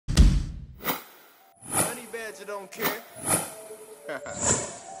ledger don't care.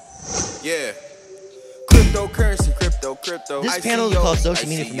 Yeah. Cryptocurrency, crypto. This panel is called Social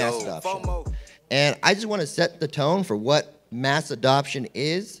Media for Mass Adoption. And I just want to set the tone for what mass adoption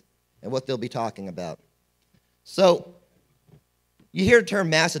is and what they'll be talking about. So, you hear the term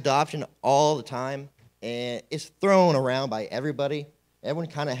mass adoption all the time, and it's thrown around by everybody. Everyone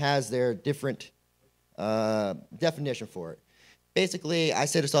kind of has their different definition for it. Basically, I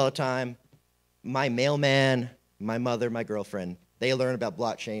say this all the time, my mailman, my mother, my girlfriend, they learn about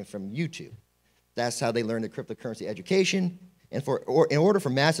blockchain from YouTube. That's how they learn the cryptocurrency education. And in order for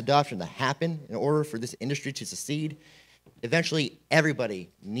mass adoption to happen, in order for this industry to succeed, eventually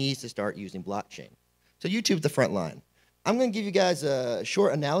everybody needs to start using blockchain. So YouTube's the front line. I'm going to give you guys a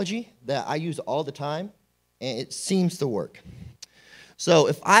short analogy that I use all the time, and it seems to work. So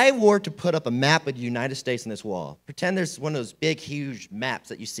if I were to put up a map of the United States on this wall, pretend there's one of those big, huge maps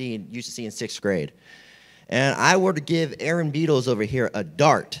that used to see in 6th grade, and I were to give Aaron Beatles over here a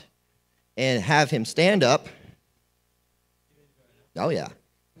dart and have him stand up. Oh, yeah.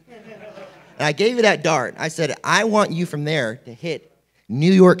 And I gave you that dart. I said, I want you from there to hit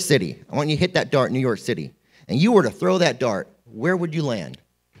New York City. I want you to hit that dart in New York City. And you were to throw that dart, where would you land?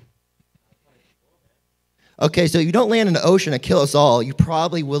 Okay, so you don't land in the ocean and kill us all. You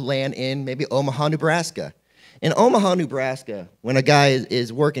probably will land in maybe Omaha, Nebraska. In Omaha, Nebraska, when a guy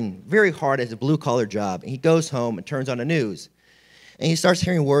is working very hard at a blue-collar job, and he goes home and turns on the news, and he starts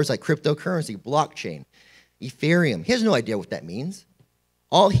hearing words like cryptocurrency, blockchain, Ethereum. He has no idea what that means.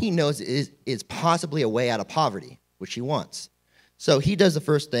 All he knows is possibly a way out of poverty, which he wants. So he does the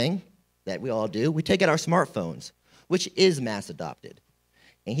first thing that we all do. We take out our smartphones, which is mass adopted.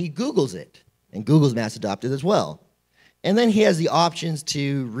 And he Googles it, and Google's mass adopted as well. And then he has the options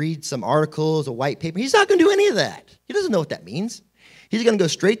to read some articles, a white paper. He's not going to do any of that. He doesn't know what that means. He's going to go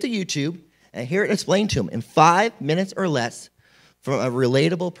straight to YouTube and hear it explained to him in 5 minutes or less from a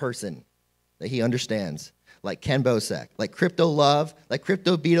relatable person that he understands, like Ken Bosak, like Crypto Love, like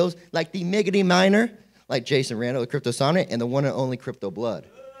Crypto Beatles, like the Miggity Miner, like Jason Randall, the Crypto Sonic, and the one and only Crypto Blood.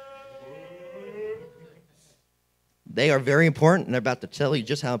 They are very important, and they're about to tell you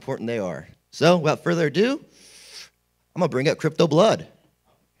just how important they are. So, without further ado, I'm going to bring up Crypto Blood.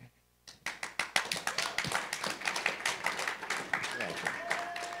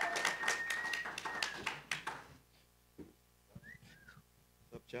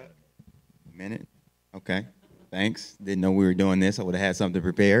 What's up, Chuck? A minute. Okay. Thanks. Didn't know we were doing this. I would have had something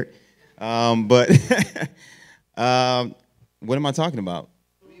prepared. But what am I talking about?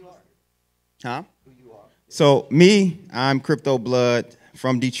 Who you are. Huh? Who you are. So me, I'm Crypto Blood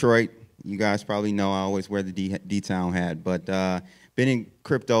from Detroit. You guys probably know I always wear the D-Town hat. But been in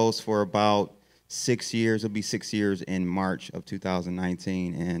cryptos for about 6 years. It'll be 6 years in March of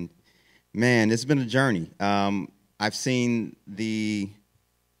 2019. And, man, it's been a journey. I've seen the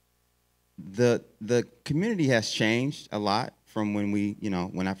community has changed a lot from when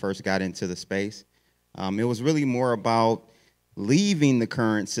when I first got into the space. It was really more about leaving the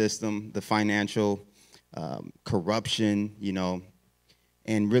current system, the financial corruption,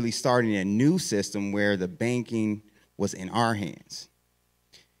 and really starting a new system where the banking was in our hands.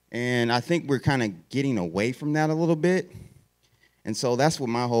 And I think we're kind of getting away from that a little bit. And so that's what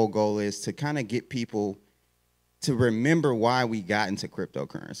my whole goal is, to kind of get people to remember why we got into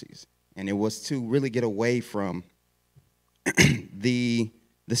cryptocurrencies. And it was to really get away from the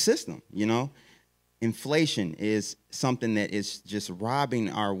system, Inflation is something that is just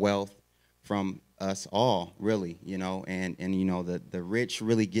robbing our wealth from us all, really, and the rich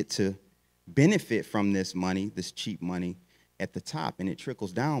really get to benefit from this money, this cheap money at the top, and it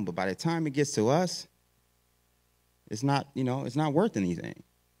trickles down. But by the time it gets to us, it's not, it's not worth anything.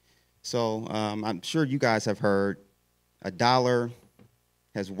 So I'm sure you guys have heard a dollar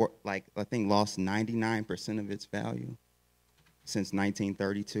has, I think, lost 99% of its value since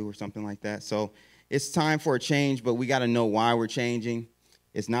 1932 or something like that. So it's time for a change, but we got to know why we're changing.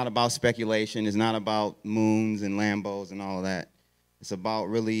 It's not about speculation. It's not about moons and Lambos and all of that. It's about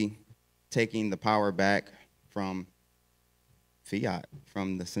really taking the power back from fiat,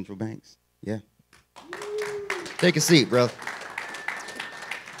 from the central banks. Yeah. Take a seat, bro.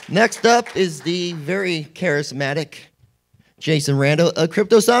 Next up is the very charismatic Jason Randall, a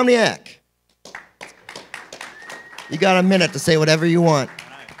Cryptosomniac. You got a minute to say whatever you want.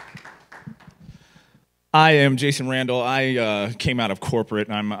 I am Jason Randall. I came out of corporate.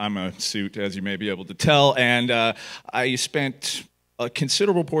 I'm a suit, as you may be able to tell, and I spent a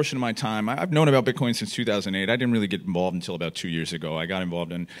considerable portion of my time. I've known about Bitcoin since 2008. I didn't really get involved until about 2 years ago. I got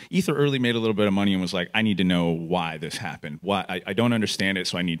involved in Ether early, made a little bit of money, and was like, I need to know why this happened. Why I don't understand it,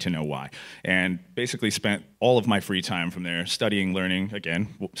 so I need to know why. And basically spent all of my free time from there studying, learning. Again,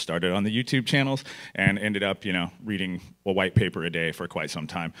 started on the YouTube channels and ended up, reading a white paper a day for quite some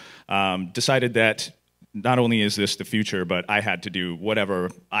time. Decided that not only is this the future, but I had to do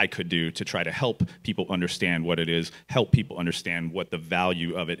whatever I could do to try to help people understand what it is, help people understand what the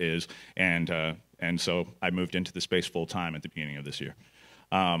value of it is, and so I moved into the space full time at the beginning of this year.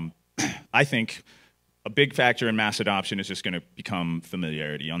 I think a big factor in mass adoption is just going to become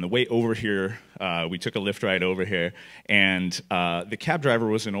familiarity. On the way over here, we took a Lyft ride over here, and the cab driver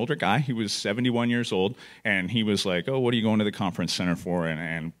was an older guy. He was 71 years old, and he was like, "Oh, what are you going to the conference center for?"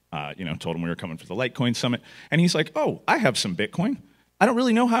 And told him we were coming for the Litecoin summit. And he's like, "Oh, I have some Bitcoin. I don't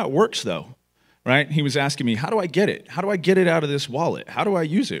really know how it works, though." Right? He was asking me, "How do I get it? How do I get it out of this wallet? How do I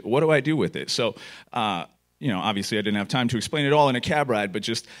use it? What do I do with it?" So, obviously I didn't have time to explain it all in a cab ride, but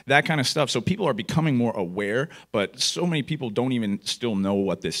just that kind of stuff. So people are becoming more aware, but so many people don't even still know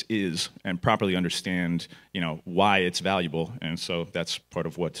what this is and properly understand, why it's valuable. And so that's part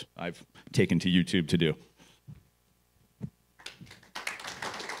of what I've taken to YouTube to do.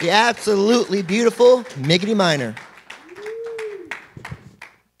 The absolutely beautiful Miggity Miner.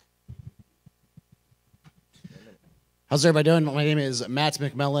 How's everybody doing? My name is Matt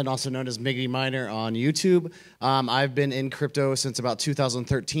McMillan, also known as Miggity Miner on YouTube. I've been in crypto since about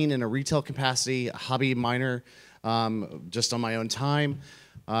 2013 in a retail capacity, hobby miner, just on my own time.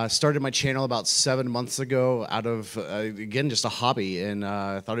 Started my channel about 7 months ago out of, again, just a hobby, and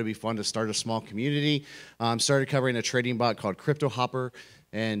I thought it'd be fun to start a small community. Started covering a trading bot called Crypto Hopper,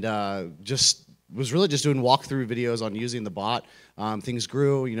 and was really just doing walkthrough videos on using the bot. Things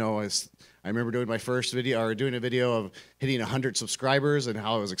grew, I remember doing my first video, or doing a video of hitting 100 subscribers and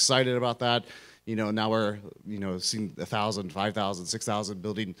how I was excited about that. Now we're, seeing 1,000, 5,000, 6,000,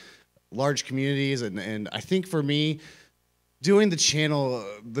 building large communities. And I think for me, doing the channel,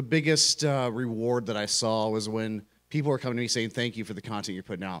 the biggest reward that I saw was when people were coming to me saying, "Thank you for the content you're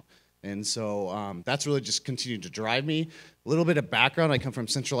putting out." And so that's really just continued to drive me. A little bit of background, I come from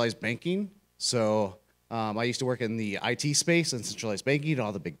centralized banking. So I used to work in the IT space and centralized banking,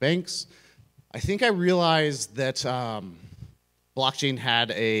 all the big banks. I think I realized that blockchain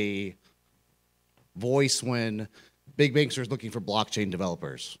had a voice when big banks were looking for blockchain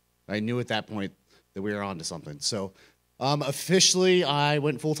developers. I knew at that point that we were onto something. So officially, I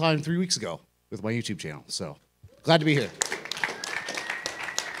went full-time 3 weeks ago with my YouTube channel. So glad to be here.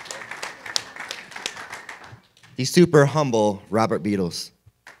 The super humble Robert Beatles.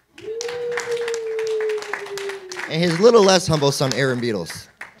 And his little less humble son, Aaron Beatles.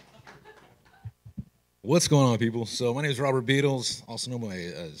 What's going on, people? So my name is Robert Beatles, also known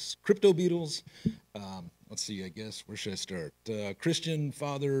as Crypto Beatles. Let's see, I guess, where should I start? Christian,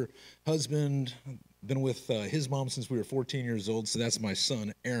 father, husband. Been with his mom since we were 14 years old, so that's my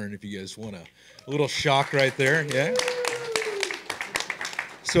son, Aaron, if you guys want a little shock right there, yeah?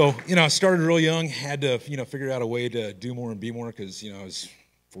 So, I started real young, had to, figure out a way to do more and be more because, I was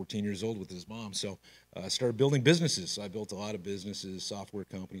 14 years old with his mom. So I started building businesses. So I built a lot of businesses, software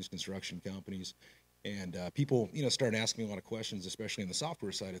companies, construction companies. And people, started asking me a lot of questions, especially on the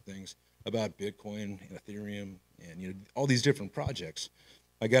software side of things, about Bitcoin and Ethereum and, all these different projects.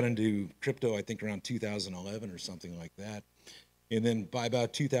 I got into crypto, I think, around 2011 or something like that. And then by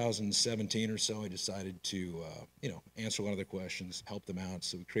about 2017 or so, I decided to, answer a lot of their questions, help them out.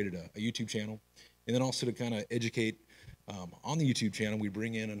 So we created a YouTube channel. And then also to kind of educate on the YouTube channel, we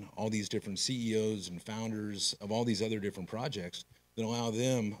bring in all these different CEOs and founders of all these other different projects that allow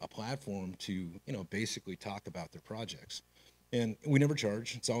them a platform to, basically talk about their projects. And we never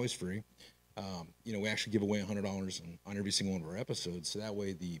charge. It's always free. We actually give away $100 on every single one of our episodes, so that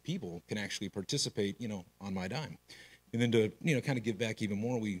way the people can actually participate, on my dime. And then to, kind of give back even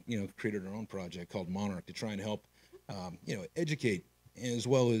more, we, created our own project called Monarch to try and help, educate as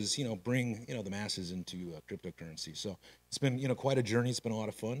well as, bring, the masses into cryptocurrency. So it's been, quite a journey. It's been a lot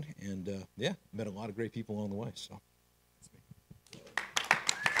of fun. And, yeah, met a lot of great people along the way. So.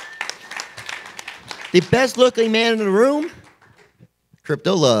 The best looking man in the room,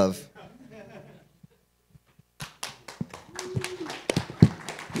 Crypto Love.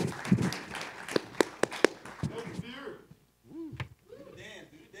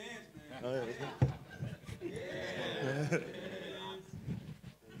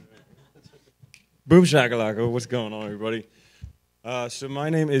 Boom shakalaka, what's going on, everybody? So my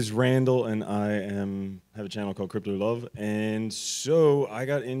name is Randall, and I have a channel called Crypto Love, and so I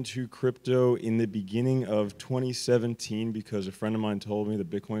got into crypto in the beginning of 2017 because a friend of mine told me that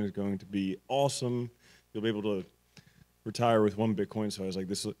Bitcoin is going to be awesome. You'll be able to retire with 1 Bitcoin, so I was like,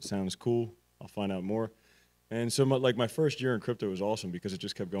 this sounds cool. I'll find out more. And so my first year in crypto was awesome because it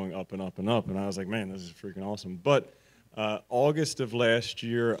just kept going up and up and up, and I was like, man, this is freaking awesome. But August of last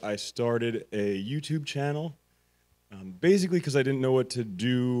year, I started a YouTube channel, basically because I didn't know what to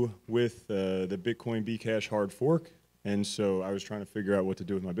do with the Bitcoin Bcash hard fork, and so I was trying to figure out what to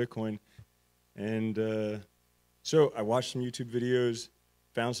do with my Bitcoin. And so I watched some YouTube videos,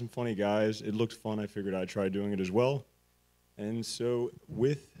 found some funny guys. It looked fun. I figured I'd try doing it as well. And so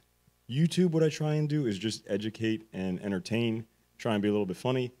with YouTube, what I try and do is just educate and entertain, try and be a little bit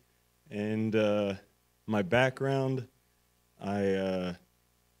funny. And my background, I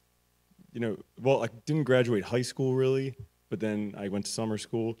didn't graduate high school really, but then I went to summer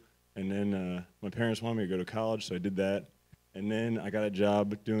school, and then my parents wanted me to go to college, so I did that. And then I got a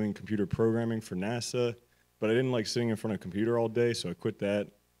job doing computer programming for NASA, but I didn't like sitting in front of a computer all day, so I quit that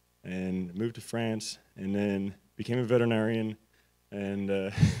and moved to France, and then became a veterinarian, and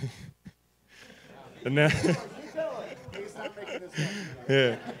and now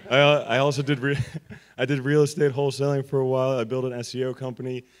yeah, I also did I did real estate wholesaling for a while. I built an SEO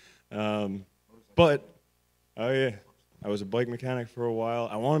company, but oh yeah, I was a bike mechanic for a while.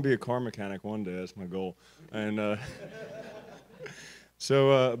 I want to be a car mechanic one day. That's my goal. And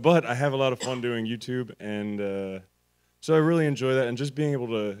but I have a lot of fun doing YouTube, and so I really enjoy that. And just being able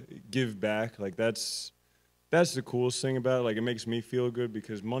to give back, like that's the coolest thing about it. Like, it makes me feel good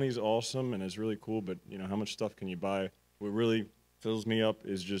because money's awesome and it's really cool, but you know, how much stuff can you buy? What really fills me up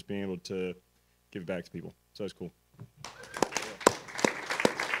is just being able to give back to people. So it's cool.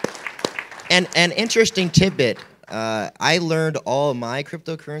 And an interesting tidbit, I learned all my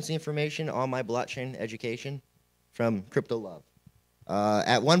cryptocurrency information, all my blockchain education from Crypto Love.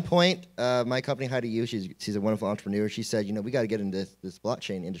 At one point, my company, Heidi Yu, she's a wonderful entrepreneur, she said, you know, we got to get into this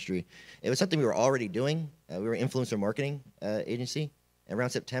blockchain industry. It was something we were already doing. We were an influencer marketing agency. And around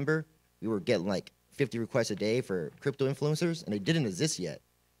September, we were getting like 50 requests a day for crypto influencers, and they didn't exist yet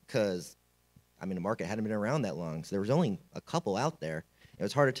because, I mean, the market hadn't been around that long. So there was only a couple out there. It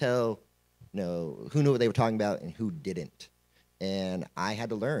was hard to tell, you know, who knew what they were talking about and who didn't. And I had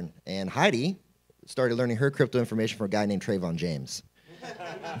to learn. And Heidi started learning her crypto information from a guy named Trayvon James.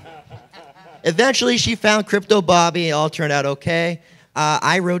 Eventually, she found Crypto Bobby. It all turned out okay.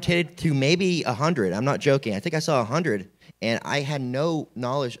 I rotated to maybe 100. I'm not joking. I think I saw 100, and I had no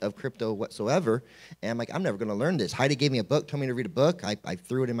knowledge of crypto whatsoever. And I'm like, I'm never going to learn this. Heidi gave me a book, told me to read a book. I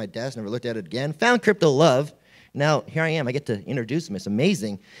threw it in my desk, never looked at it again. Found Crypto Love. Now, here I am. I get to introduce him. It's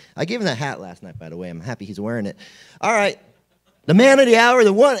amazing. I gave him that hat last night, by the way. I'm happy he's wearing it. All right. The man of the hour,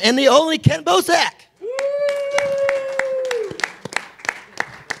 the one and the only Ken Bosak.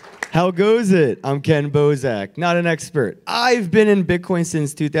 How goes it? I'm Ken Bosak, not an expert. I've been in Bitcoin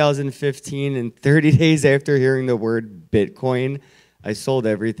since 2015, and 30 days after hearing the word Bitcoin, I sold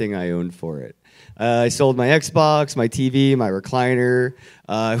everything I owned for it. I sold my Xbox, my TV, my recliner.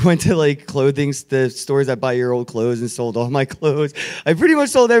 I went to like the stores that buy your old clothes, and sold all my clothes. I pretty much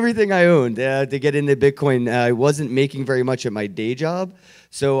sold everything I owned to get into Bitcoin. I wasn't making very much at my day job,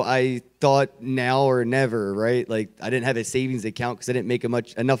 so I thought now or never, right? Like, I didn't have a savings account because I didn't make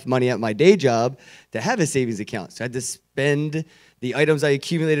enough money at my day job to have a savings account. So I had to spend the items I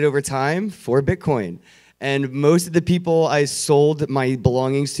accumulated over time for Bitcoin. And most of the people I sold my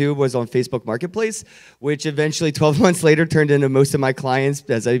belongings to was on Facebook Marketplace, which eventually 12 months later turned into most of my clients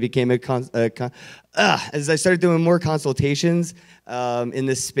as I became as I started doing more consultations in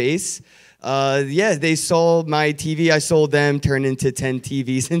this space. Yeah, they sold my TV. I sold them, turned into 10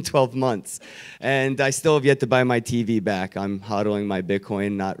 TVs in 12 months. And I still have yet to buy my TV back. I'm hodling my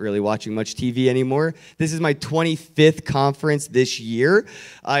Bitcoin, not really watching much TV anymore. This is my 25th conference this year.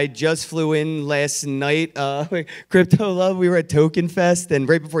 I just flew in last night. Crypto Love, we were at Token Fest. And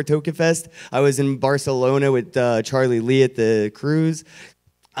right before Token Fest, I was in Barcelona with Charlie Lee at the cruise.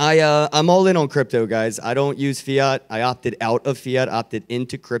 I'm all in on crypto, guys. I don't use fiat. I opted out of fiat, opted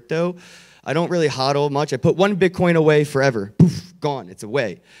into crypto. I don't really hodl much. I put 1 Bitcoin away forever. Poof, gone. It's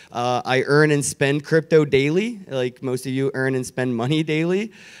away. I earn and spend crypto daily, like most of you earn and spend money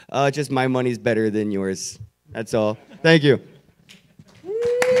daily. Just my money's better than yours. That's all. Thank you.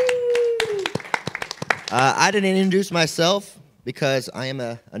 I didn't introduce myself because I am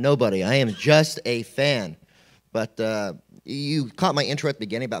a nobody. I am just a fan. But you caught my intro at the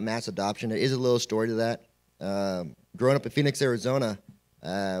beginning about mass adoption. There is a little story to that. Growing up in Phoenix, Arizona,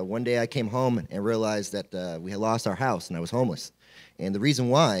 one day I came home and realized that we had lost our house and I was homeless. And the reason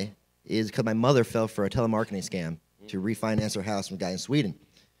why is because my mother fell for a telemarketing scam to refinance her house from a guy in Sweden.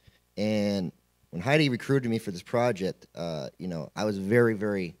 And when Heidi recruited me for this project, you know, I was very,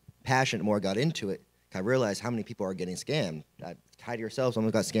 very passionate the more I got into it. I realized how many people are getting scammed. Heidi herself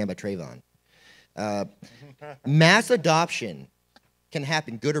almost got scammed by Trayvon. Mass adoption can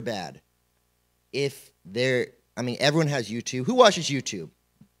happen good or bad. If there, I mean, everyone has YouTube. Who watches YouTube?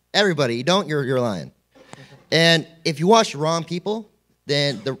 Everybody. You don't, you're lying. And if you watch the wrong people,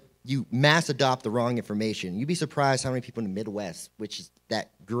 then you mass adopt the wrong information. You'd be surprised how many people in the Midwest, which is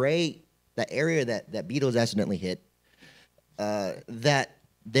that area that Beatles accidentally hit, that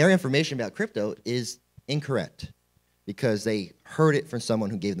their information about crypto is incorrect because they heard it from someone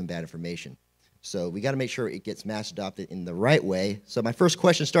who gave them bad information. So we got to make sure it gets mass adopted in the right way. So my first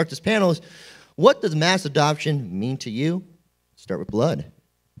question to start this panel is, what does mass adoption mean to you? Start with Blood.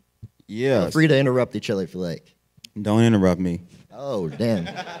 Yeah. Feel free to interrupt each other if you like. Don't interrupt me. Oh, damn.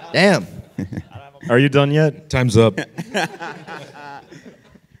 Damn. Are you done yet? Time's up.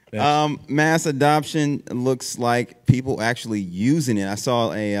 Mass adoption looks like people actually using it. I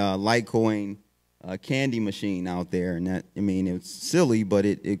saw a Litecoin candy machine out there, and that, I mean, it's silly, but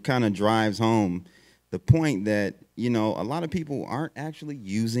it kind of drives home the point that, you know, a lot of people aren't actually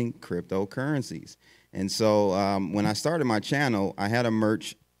using cryptocurrencies. And so when I started my channel, I had a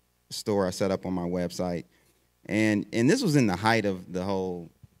merch store I set up on my website, and this was in the height of the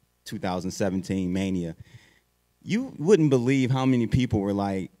whole 2017 mania. You wouldn't believe how many people were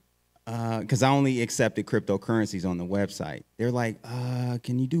like, because I only accepted cryptocurrencies on the website. They're like,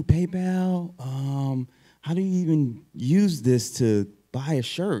 can you do PayPal? How do you even use this to buy a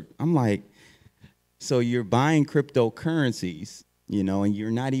shirt? I'm like, so you're buying cryptocurrencies, you know, and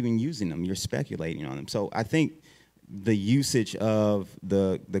you're not even using them. You're speculating on them. So I think the usage of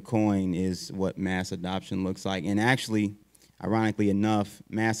the coin is what mass adoption looks like. And actually, ironically enough,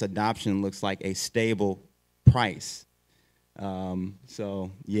 mass adoption looks like a stable price.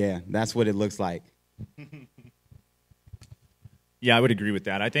 So yeah, that's what it looks like. Yeah, I would agree with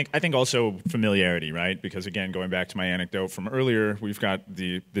that. I think also familiarity, right? Because again, going back to my anecdote from earlier, we've got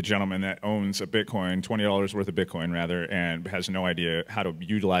the gentleman that owns a Bitcoin, $20 worth of Bitcoin rather, and has no idea how to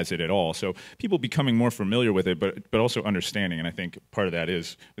utilize it at all. So people becoming more familiar with it, but also understanding. And I think part of that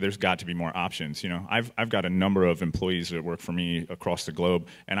is there's got to be more options. You know, I've got a number of employees that work for me across the globe,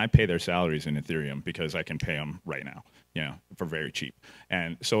 and I pay their salaries in Ethereum because I can pay them right now, you know, for very cheap.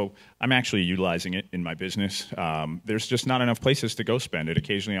 And so I'm actually utilizing it in my business. There's just not enough places to go spend it.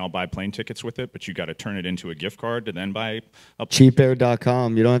 Occasionally I'll buy plane tickets with it, but you got to turn it into a gift card to then buy a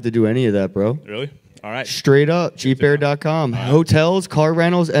Cheapair.com. You don't have to do any of that, bro. Really? All right. Straight up, cheapair.com. Hotels, car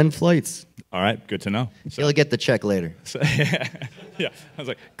rentals, and flights. All right, good to know. So, You'll get the check later. so, yeah, I was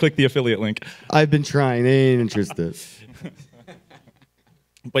like, click the affiliate link. I've been trying. They ain't interested.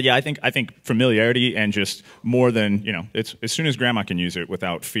 But yeah, I think familiarity and just more than, you know, it's as soon as grandma can use it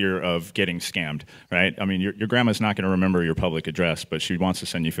without fear of getting scammed, right? I mean, your grandma's not going to remember your public address, but she wants to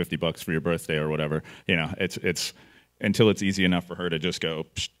send you $50 for your birthday or whatever. You know, it's until it's easy enough for her to just go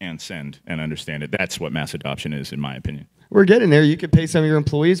and send and understand it. That's what mass adoption is, in my opinion. We're getting there. You can pay some of your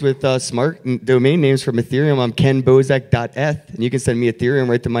employees with smart domain names from Ethereum. I'm kenbozak.eth, and you can send me Ethereum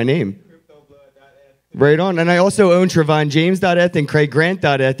right to my name. Right on. And I also own TrevonJames.eth and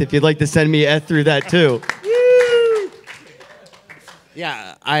CraigGrant.eth if you'd like to send me eth through that too.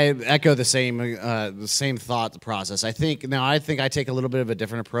 Yeah, I echo the same thought process. I think I take a little bit of a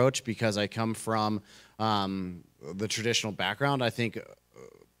different approach because I come from the traditional background. I think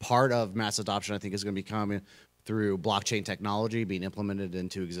part of mass adoption, I think, is going to be coming through blockchain technology being implemented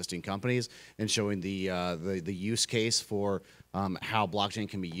into existing companies and showing the use case for how blockchain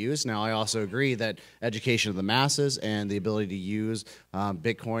can be used. Now, I also agree that education of the masses and the ability to use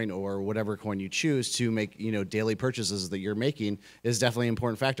Bitcoin or whatever coin you choose to make, you know, daily purchases that you're making is definitely an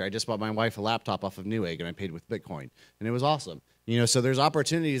important factor. I just bought my wife a laptop off of Newegg, and I paid with Bitcoin, and it was awesome. You know, so there's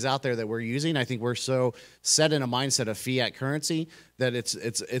opportunities out there that we're using. I think we're so set in a mindset of fiat currency that it's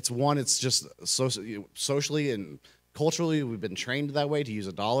just socially and culturally we've been trained that way to use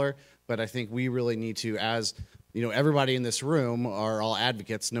a dollar. But I think we really need to, as you know, everybody in this room are all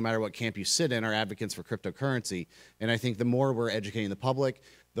advocates, no matter what camp you sit in, are advocates for cryptocurrency. And I think the more we're educating the public,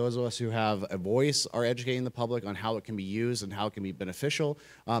 those of us who have a voice are educating the public on how it can be used and how it can be beneficial.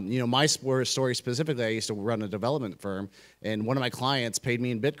 You know, my story specifically, I used to run a development firm, and one of my clients paid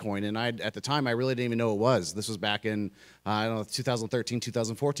me in Bitcoin, and at the time, I really didn't even know it was. This was back in, I don't know, 2013,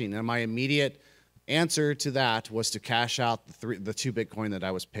 2014, and my immediate answer to that was to cash out the 2 Bitcoin that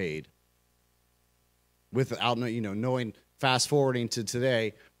I was paid, without, you know, knowing, fast forwarding to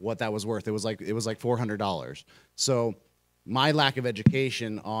today, what that was worth. It was like $400. So my lack of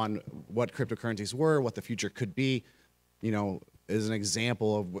education on what cryptocurrencies were, what the future could be, you know, is an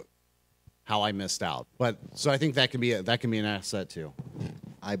example of how I missed out. But so I think that can be an asset too.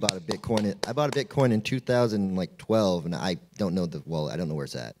 I bought a Bitcoin in 2012, and I don't know the wallet. I don't know where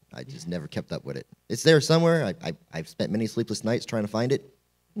it's at. I just never kept up with it. It's there somewhere. I've spent many sleepless nights trying to find it.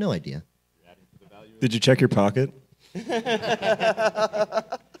 No idea. Did you check your pocket?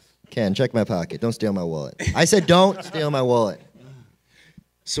 Ken, check my pocket. Don't steal my wallet. I said don't steal my wallet.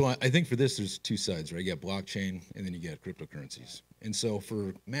 So I think for this, there's two sides, right? You got blockchain, and then you got cryptocurrencies. And so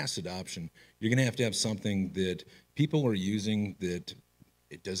for mass adoption, you're going to have something that people are using that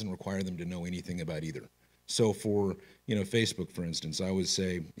it doesn't require them to know anything about either. So for, you know, Facebook, for instance, I would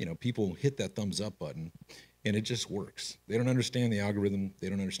say, you know, people hit that thumbs up button, and it just works. They don't understand the algorithm. They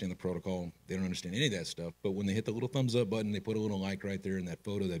don't understand the protocol. They don't understand any of that stuff. But when they hit the little thumbs up button, they put a little like right there, and that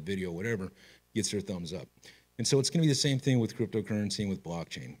photo, that video, whatever, gets their thumbs up. And so it's going to be the same thing with cryptocurrency and with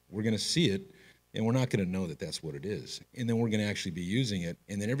blockchain. We're going to see it, and we're not going to know that that's what it is. And then we're going to actually be using it,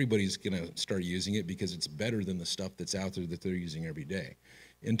 and then everybody's going to start using it because it's better than the stuff that's out there that they're using every day.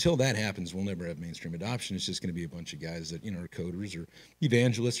 Until that happens, we'll never have mainstream adoption. It's just going to be a bunch of guys that, you know, are coders or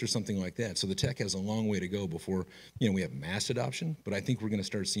evangelists or something like that. So the tech has a long way to go before, you know, we have mass adoption. But I think we're going to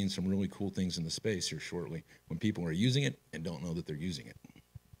start seeing some really cool things in the space here shortly when people are using it and don't know that they're using it.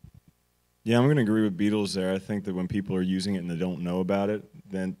 Yeah, I'm going to agree with Beatles there. I think that when people are using it and they don't know about it,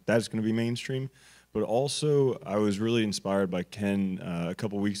 then that's going to be mainstream. But also, I was really inspired by Ken a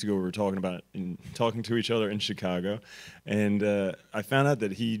couple weeks ago. We were talking to each other in Chicago, and I found out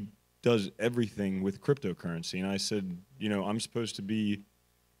that he does everything with cryptocurrency. And I said, you know, I'm supposed to be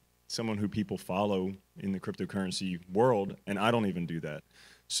someone who people follow in the cryptocurrency world, and I don't even do that.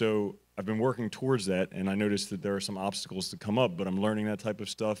 So I've been working towards that, and I noticed that there are some obstacles to come up, but I'm learning that type of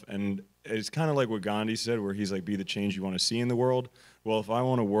stuff. And it's kind of like what Gandhi said, where he's like, be the change you want to see in the world. Well, if I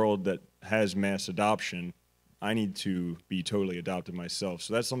want a world that has mass adoption, I need to be totally adopted myself.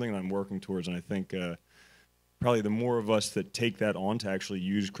 So that's something that I'm working towards, and I think probably the more of us that take that on to actually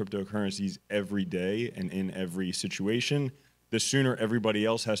use cryptocurrencies every day and in every situation, the sooner everybody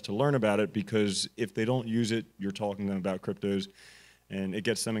else has to learn about it, because if they don't use it, you're talking to them about cryptos, and it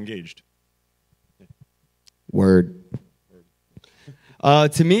gets them engaged. Word.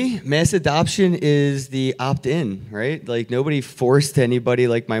 To me, mass adoption is the opt-in, right? Like, nobody forced anybody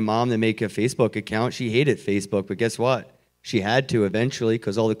like my mom to make a Facebook account. She hated Facebook, but guess what? She had to eventually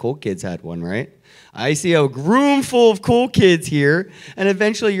because all the cool kids had one, right? I see a room full of cool kids here, and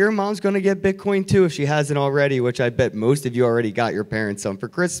eventually your mom's going to get Bitcoin too if she hasn't already, which I bet most of you already got your parents some for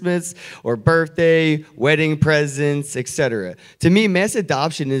Christmas or birthday, wedding presents, etc. To me, mass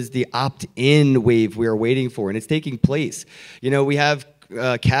adoption is the opt-in wave we are waiting for, and it's taking place. You know, we have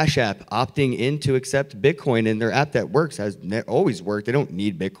Cash App opting in to accept Bitcoin, and their app that works has always worked. They don't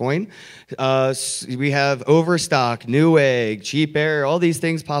need Bitcoin. We have Overstock, Newegg, Cheap Air, all these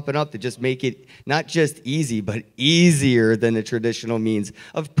things popping up to just make it not just easy, but easier than the traditional means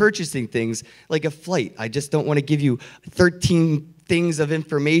of purchasing things like a flight. I just don't want to give you 13 things of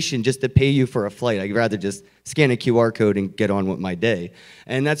information just to pay you for a flight. I'd rather just scan a QR code and get on with my day.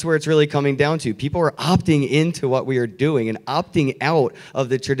 And that's where it's really coming down to. People are opting into what we are doing and opting out of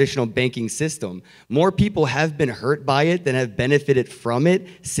the traditional banking system. More people have been hurt by it than have benefited from it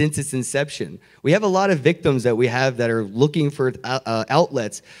since its inception. We have a lot of victims that we have that are looking for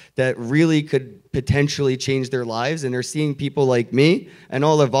outlets that really could potentially change their lives, and they're seeing people like me and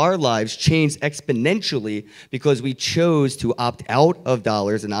all of our lives change exponentially because we chose to opt out of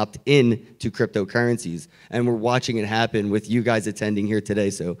dollars and opt in to cryptocurrencies. And we're watching it happen with you guys attending here today.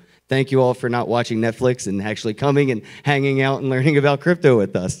 So thank you all for not watching Netflix and actually coming and hanging out and learning about crypto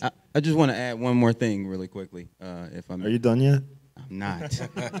with us. I just want to add one more thing really quickly. If I'm Are you done yet? I'm not.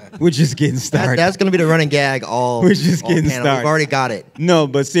 We're just getting started. That's going to be the running gag all We're just getting panel. started. We've already got it. No,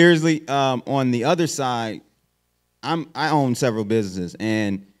 but seriously, on the other side, I own several businesses,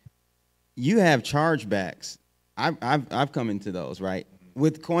 and you have chargebacks. I've come into those, right?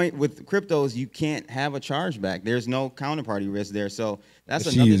 With cryptos, you can't have a chargeback. There's no counterparty risk there, so that's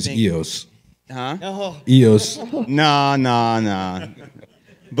Let's another use thing. EOS. Huh? Oh. EOS. No.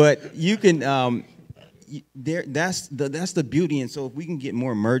 But you can. That's the beauty, and so if we can get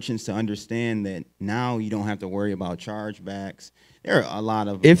more merchants to understand that now you don't have to worry about chargebacks. There are a lot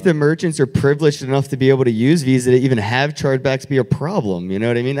of if the merchants are privileged enough to be able to use Visa to even have chargebacks be a problem, you know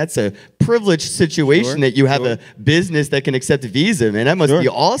what I mean? That's a privileged situation that you have a business that can accept Visa, man. That must be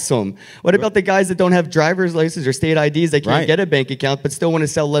awesome. What about the guys that don't have driver's licenses or state IDs that can't get a bank account but still want to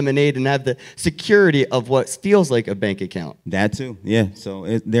sell lemonade and have the security of what feels like a bank account? That too, yeah.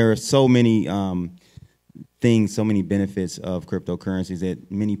 So there are so many things, so many benefits of cryptocurrencies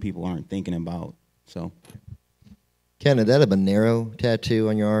that many people aren't thinking about. So. Ken, is that a Monero tattoo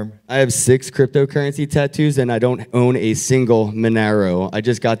on your arm? I have 6 cryptocurrency tattoos, and I don't own a single Monero. I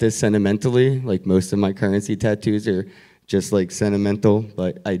just got this sentimentally. Like most of my currency tattoos are just like sentimental,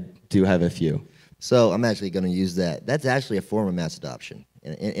 but I do have a few. So I'm actually going to use that. That's actually a form of mass adoption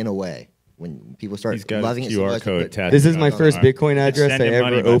in a way. When people start He's got loving his it so QR much, code but- tattooed This is my on first our- Bitcoin address Send I him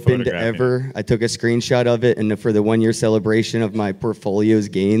money ever by opened photographing. ever. I took a screenshot of it, and for the 1-year celebration of my portfolio's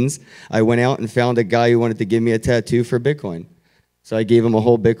gains, I went out and found a guy who wanted to give me a tattoo for Bitcoin. So I gave him a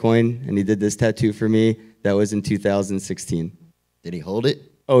whole Bitcoin, and he did this tattoo for me. That was in 2016. Did he hold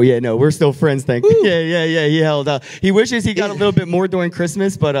it? Oh yeah, no, we're still friends. Thank you. Yeah. He held out. He wishes he got a little bit more during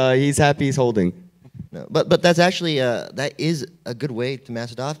Christmas, but he's happy he's holding. No, but that's actually that is a good way to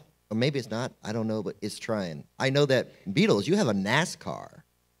mass adopt, or maybe it's not. I don't know, but it's trying. I know that Beatles, you have a NASCAR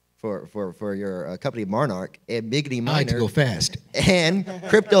for your company Monarch and Biggity I like to Miner go fast. and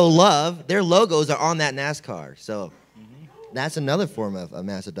Crypto Love. Their logos are on that NASCAR, so that's another form of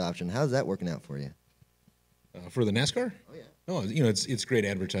mass adoption. How's that working out for you? For the NASCAR? Oh yeah. No, you know, it's great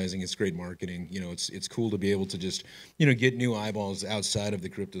advertising. It's great marketing. You know, it's cool to be able to just, you know, get new eyeballs outside of the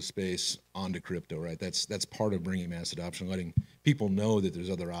crypto space onto crypto, right? That's part of bringing mass adoption, letting people know that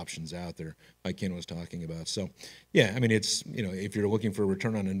there's other options out there, like Ken was talking about. So, yeah, I mean, it's, you know, if you're looking for a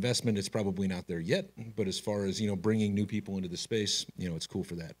return on investment, it's probably not there yet. But as far as, you know, bringing new people into the space, you know, it's cool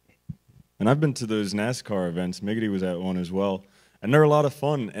for that. And I've been to those NASCAR events. Miggity was at one as well, and they're a lot of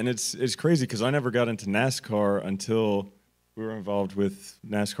fun. And it's crazy because I never got into NASCAR until we were involved with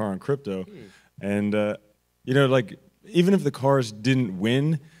NASCAR on crypto. And you know, like even if the cars didn't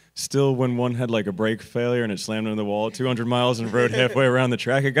win, still when one had like a brake failure and it slammed into the wall at 200 miles and rode halfway around the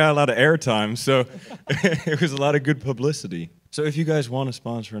track, it got a lot of airtime. So it was a lot of good publicity. So if you guys want to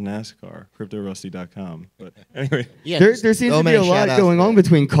sponsor a NASCAR, CryptoRusty.com. But anyway. Yeah, There seems so to be many a lot shout-outs going there. on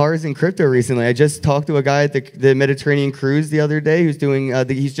between cars and crypto recently. I just talked to a guy at the Mediterranean cruise the other day who's doing,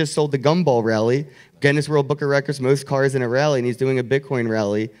 he's just sold the Gumball Rally, Guinness World Book of Records, most cars in a rally, and he's doing a Bitcoin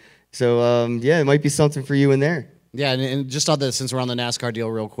rally. So, yeah, it might be something for you in there. Yeah, and just on the, since we're on the NASCAR deal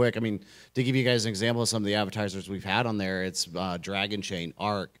real quick, I mean, to give you guys an example of some of the advertisers we've had on there, it's Dragon Chain,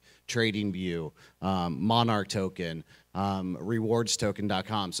 ARC, TradingView, Monarch Token,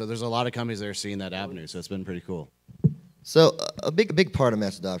 RewardsToken.com. So there's a lot of companies that are seeing that avenue, so it's been pretty cool. So a big part of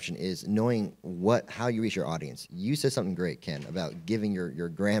mass adoption is knowing how you reach your audience. You said something great, Ken, about giving your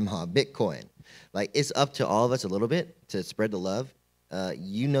grandma Bitcoin. Like, it's up to all of us a little bit to spread the love.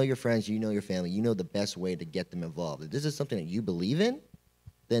 You know your friends, you know your family, you know the best way to get them involved. If this is something that you believe in,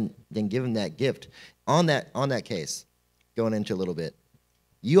 then give them that gift. On that case, going into a little bit,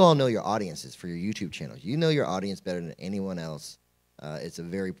 you all know your audiences for your YouTube channels. You know your audience better than anyone else. It's a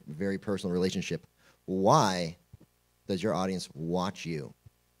very, very personal relationship. Why does your audience watch you?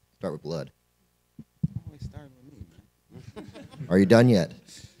 Start with Blood. Are you done yet?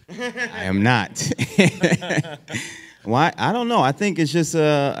 I am not. Why? I don't know. I think it's just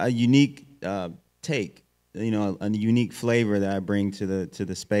a unique take, you know, a unique flavor that I bring to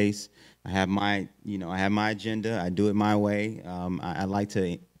the space. I have my agenda. I do it my way. I like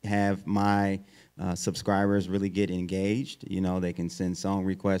to have my subscribers really get engaged. You know, they can send song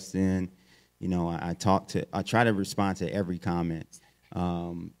requests in. You know, I try to respond to every comment.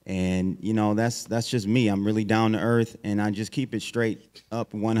 And you know, that's just me. I'm really down to earth, and I just keep it straight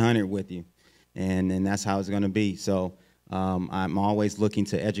up 100 with you, and that's how it's going to be. So I'm always looking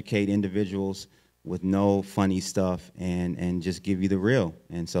to educate individuals with no funny stuff and just give you the real.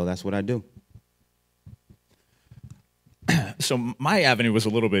 And so that's what I do. So my avenue was a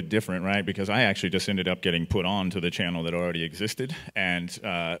little bit different, right? Because I actually just ended up getting put on to the channel that already existed. And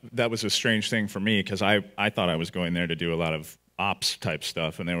that was a strange thing for me because I thought I was going there to do a lot of ops type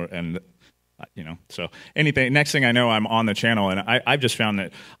stuff. And you know, so next thing I know, I'm on the channel, and I've just found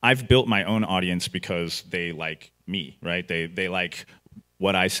that I've built my own audience because they like me, right? They like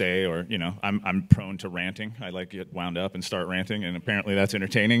what I say, or, you know, I'm prone to ranting. I like get wound up and start ranting, and apparently that's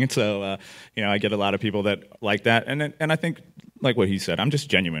entertaining. And so, you know, I get a lot of people that like that. And I think, like what he said, I'm just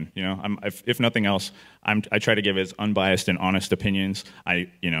genuine. You know, if nothing else, I try to give as unbiased and honest opinions. I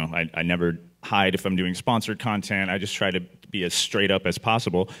never hide if I'm doing sponsored content. I just try to be as straight up as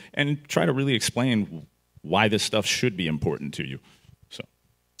possible and try to really explain why this stuff should be important to you. So.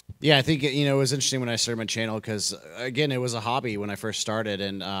 Yeah, I think, you know, it was interesting when I started my channel because, again, it was a hobby when I first started.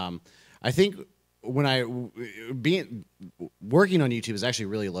 And I think being working on YouTube is actually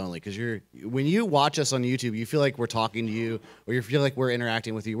really lonely because when you watch us on YouTube, you feel like we're talking to you or you feel like we're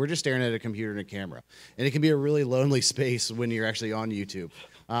interacting with you. We're just staring at a computer and a camera, and it can be a really lonely space when you're actually on YouTube.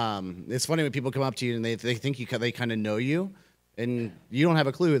 It's funny when people come up to you and they think they kind of know you, and you don't have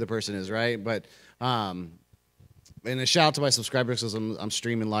a clue who the person is, right? But and a shout out to my subscribers because I'm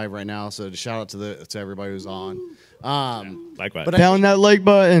streaming live right now. So shout out to everybody who's on. Likewise. But Pound that like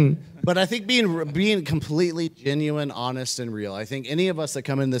button. But I think being completely genuine, honest, and real. I think any of us that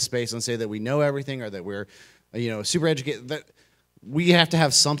come in this space and say that we know everything or that we're, super educated, that we have to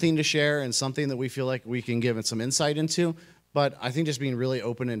have something to share and something that we feel like we can give some insight into. But I think just being really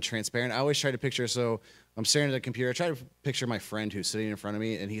open and transparent. I always try to picture. So I'm staring at a computer. I try to picture my friend who's sitting in front of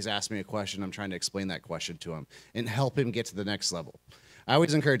me, and he's asked me a question. I'm trying to explain that question to him and help him get to the next level. I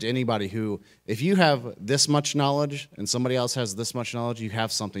always encourage anybody who, if you have this much knowledge and somebody else has this much knowledge, you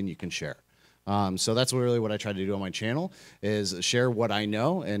have something you can share. So that's really what I try to do on my channel is share what I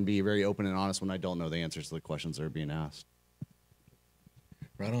know and be very open and honest when I don't know the answers to the questions that are being asked.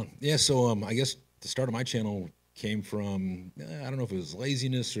 Right on. Yeah, so I guess the start of my channel came from, I don't know if it was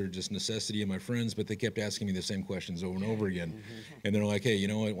laziness or just necessity of my friends, but they kept asking me the same questions over and over again. And they're like, hey, you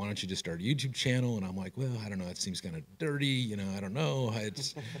know what, why don't you just start a YouTube channel? And I'm like, well, I don't know, it seems kind of dirty, I don't know.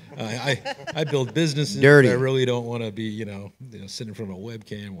 I build businesses. Dirty. I really don't want to be, sitting in front of a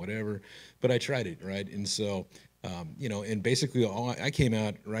webcam, whatever. But I tried it, right? And so, and basically I came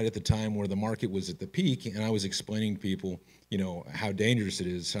out right at the time where the market was at the peak, and I was explaining to people, how dangerous it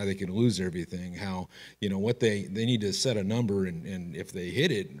is, how they can lose everything, how, what they need to set a number, and if they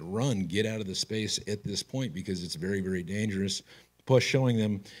hit it, get out of the space at this point because it's very, very dangerous. Plus showing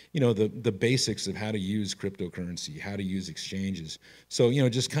them, the basics of how to use cryptocurrency, how to use exchanges. So,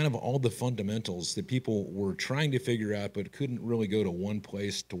 just kind of all the fundamentals that people were trying to figure out but couldn't really go to one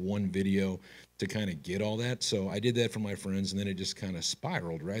place, to one video to kind of get all that. So I did that for my friends, and then it just kind of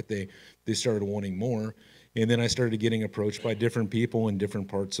spiraled, right? They started wanting more. And then I started getting approached by different people in different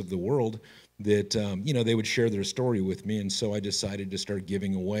parts of the world that, they would share their story with me. And so I decided to start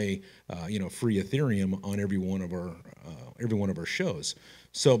giving away, free Ethereum on every one of our shows.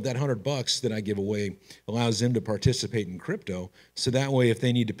 So that $100 that I give away allows them to participate in crypto. So that way, if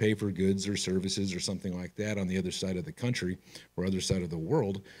they need to pay for goods or services or something like that on the other side of the country or other side of the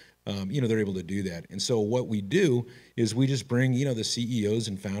world, they're able to do that. And so what we do is we just bring, the CEOs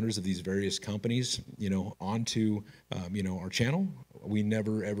and founders of these various companies, onto, our channel. We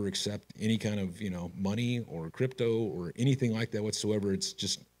never, ever accept any kind of, money or crypto or anything like that whatsoever. It's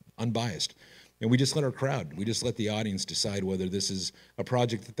just unbiased. And we just let the audience decide whether this is a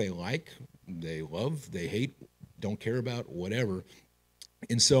project that they like, they love, they hate, don't care about, whatever.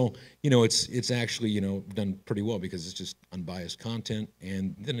 And so, it's actually, done pretty well because it's just unbiased content.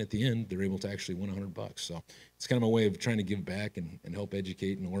 And then at the end, they're able to actually win $100. So it's kind of a way of trying to give back and help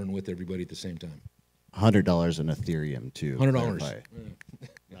educate and learn with everybody at the same time. $100 in Ethereum, too. $100.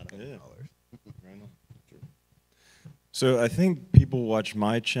 Not $100. So I think people watch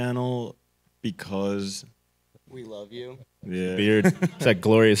my channel because We love you. yeah, Beard. It's that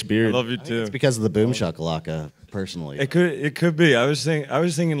glorious I beard. love you too. It's because of the boom shakalaka, personally. It could be. I was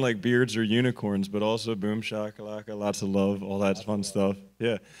thinking like beards or unicorns, but also boom shakalaka, lots of love, all that fun stuff.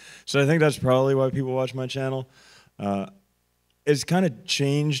 Yeah. So I think that's probably why people watch my channel. It's kind of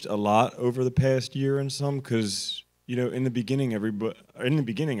changed a lot over the past year and some because in the beginning I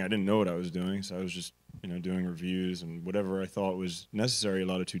didn't know what I was doing, so I was just doing reviews and whatever I thought was necessary, a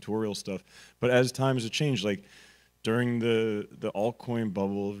lot of tutorial stuff. But as times have changed, like during the altcoin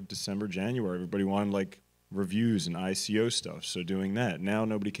bubble of December, January, everybody wanted like reviews and ICO stuff. So doing that. Now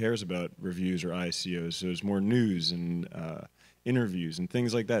nobody cares about reviews or ICOs. So there's more news and interviews and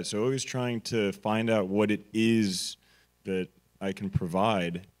things like that. So always trying to find out what it is that I can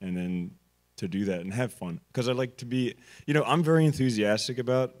provide and then to do that and have fun. Because I like to be, I'm very enthusiastic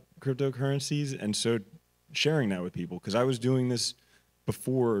about cryptocurrencies, and so sharing that with people, because I was doing this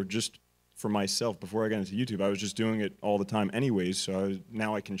before just for myself, before I got into YouTube. I was just doing it all the time anyways, so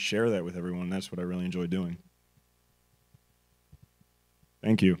now I can share that with everyone. That's what I really enjoy doing.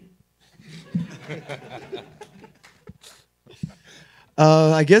 Thank you.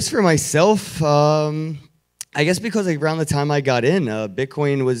 I guess for myself, I guess because around the time I got in,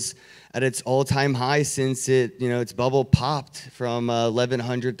 Bitcoin was at its all-time high since its bubble popped from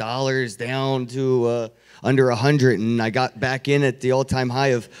 $1,100 down to under $100, and I got back in at the all-time high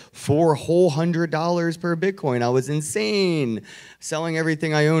of $400 per Bitcoin. I was insane, selling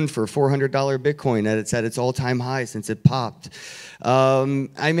everything I owned for $400 Bitcoin. It's at its all-time high since it popped.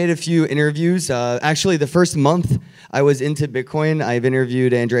 I made a few interviews. Actually, the first month I was into Bitcoin, I've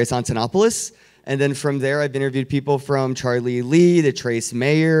interviewed Andreas Antonopoulos. And then from there, I've interviewed people from Charlie Lee to Trace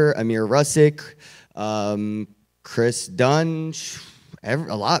Mayer, Amir Russick, Chris Dunn, a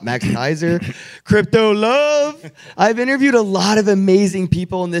lot, Max Kaiser, Crypto Love. I've interviewed a lot of amazing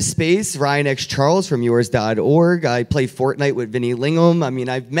people in this space. Ryan X. Charles from yours.org. I play Fortnite with Vinny Lingham. I mean,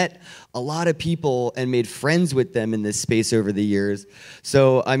 I've met a lot of people and made friends with them in this space over the years.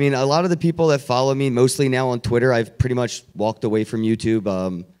 So, I mean, a lot of the people that follow me, mostly now on Twitter, I've pretty much walked away from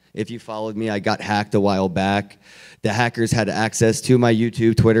YouTube. If you followed me, I got hacked a while back. The hackers had access to my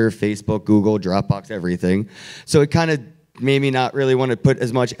YouTube, Twitter, Facebook, Google, Dropbox, everything. So it kind of made me not really want to put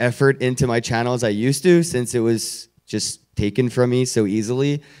as much effort into my channel as I used to, since it was just taken from me so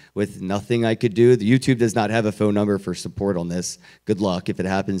easily with nothing I could do. The YouTube does not have a phone number for support on this. Good luck if it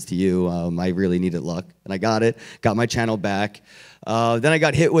happens to you. I really needed luck, and I got it. Got my channel back. Then I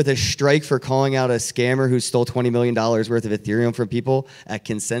got hit with a strike for calling out a scammer who stole $20 million worth of Ethereum from people at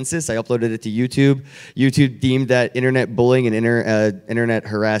Consensus. I uploaded it to YouTube. YouTube deemed that internet bullying and internet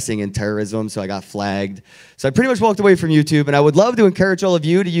harassing and terrorism, so I got flagged. So I pretty much walked away from YouTube, and I would love to encourage all of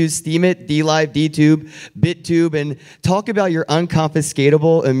you to use Steemit, DLive, DTube, BitTube, and talk about your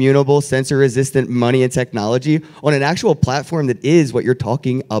unconfiscatable, immutable, censor-resistant money and technology on an actual platform that is what you're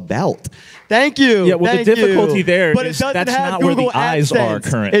talking about. Thank you. Yeah, well, Thank the difficulty you. there But is it doesn't that's have not Google where the eyes are AdSense.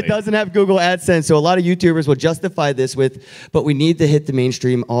 currently. It doesn't have Google AdSense, so a lot of YouTubers will justify this with, but we need to hit the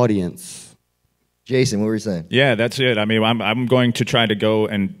mainstream audience. Jason, what were you saying? Yeah, that's it. I mean, I'm going to try to go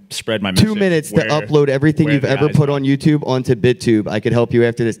and spread my message. 2 minutes where, to upload everything you've ever put on YouTube onto BitTube. I could help you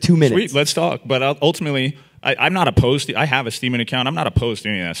after this. 2 minutes. Sweet, let's talk. But ultimately, I'm not opposed to, I have a Steemit account. I'm not opposed to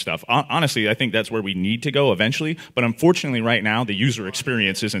any of that stuff. Honestly, I think that's where we need to go eventually. But unfortunately, right now, the user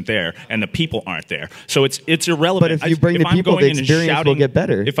experience isn't there and the people aren't there. So it's irrelevant. But if you bring the people, the experience will get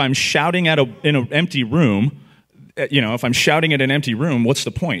better. If I'm shouting in an empty room, you know, if I'm shouting at an empty room, what's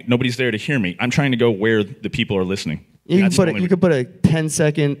the point? Nobody's there to hear me. I'm trying to go where the people are listening. You can put a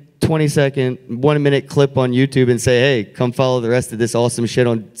 10-second, 20-second, 1-minute clip on YouTube and say, hey, come follow the rest of this awesome shit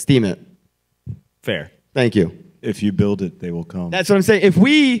on Steemit. Fair. Thank you. If you build it, they will come. That's what I'm saying. If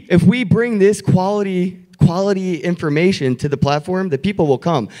we bring this quality information to the platform, the people will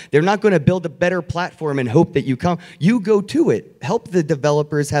come. They're not going to build a better platform and hope that you come. You go to it. Help the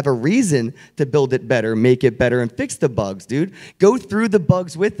developers have a reason to build it better, make it better, and fix the bugs, dude. Go through the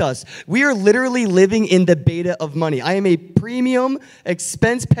bugs with us. We are literally living in the beta of money. I am a premium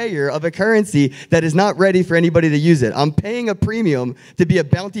expense payer of a currency that is not ready for anybody to use it. I'm paying a premium to be a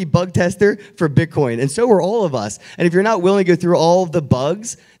bounty bug tester for Bitcoin, and so are all of us. And if you're not willing to go through all of the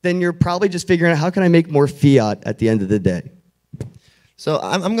bugs, then you're probably just figuring out how can I make more fiat at the end of the day. So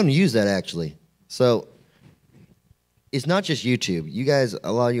I'm going to use that actually. So it's not just YouTube. You guys,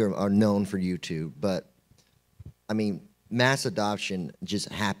 a lot of you are known for YouTube, but I mean, mass adoption just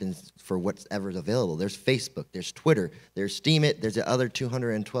happens for whatever's available. There's Facebook, there's Twitter, there's Steemit, there's the other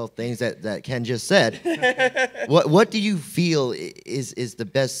 212 things that Ken just said. What do you feel is the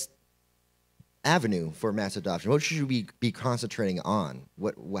best avenue for mass adoption? What should we be concentrating on?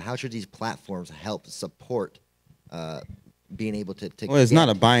 How should these platforms help support being able to well, it's not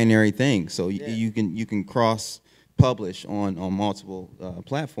a binary thing, so you can cross publish on multiple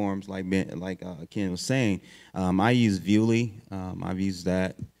platforms like Ken was saying. I use Viewly. I've used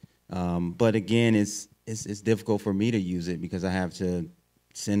that, but again, it's difficult for me to use it because I have to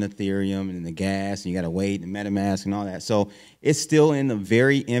send Ethereum and the gas, and you got to wait, and MetaMask and all that. So it's still in the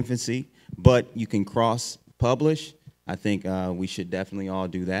very infancy. But you can cross-publish. I think we should definitely all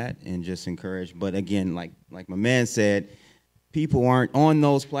do that and just encourage. But again, like my man said, people aren't on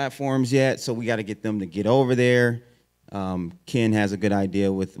those platforms yet, so we got to get them to get over there. Ken has a good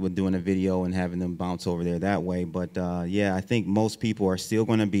idea with doing a video and having them bounce over there that way. But yeah, I think most people are still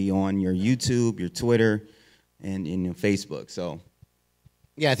going to be on your YouTube, your Twitter, and your Facebook. So.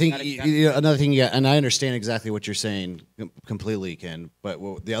 Yeah, I think another thing, and I understand exactly what you're saying completely, Ken, but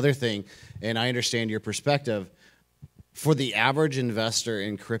the other thing, and I understand your perspective, for the average investor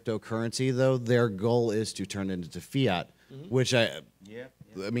in cryptocurrency, though, their goal is to turn it into fiat, which I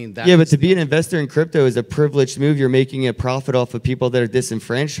mean, but to be an investor in crypto is a privileged move. You're making a profit off of people that are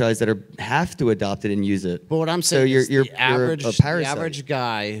disenfranchised that have to adopt it and use it. But what I'm saying is you're the average parasite. The average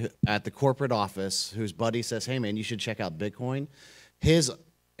guy at the corporate office whose buddy says, hey, man, you should check out Bitcoin, his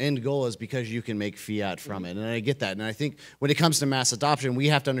end goal is because you can make fiat from it. And I get that. And I think when it comes to mass adoption, we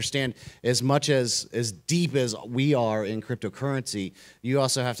have to understand as much as deep as we are in cryptocurrency, you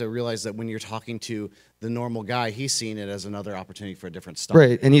also have to realize that when you're talking to the normal guy, he's seeing it as another opportunity for a different stock.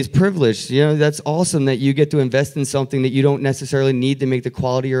 Right, and he's privileged. You know, that's awesome that you get to invest in something that you don't necessarily need to make the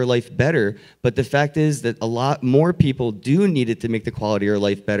quality of your life better. But the fact is that a lot more people do need it to make the quality of your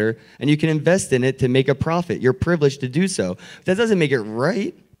life better, and you can invest in it to make a profit. You're privileged to do so. That doesn't make it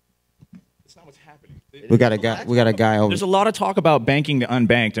right. That's not what's happening. We got a guy over. There's a lot of talk about banking the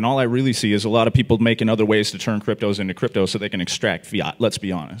unbanked, and all I really see is a lot of people making other ways to turn cryptos into crypto so they can extract fiat. Let's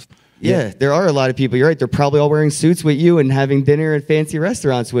be honest. Yeah, there are a lot of people. You're right. They're probably all wearing suits with you and having dinner at fancy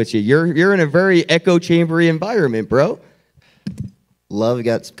restaurants with you. You're in a very echo chambery environment, bro. Love, you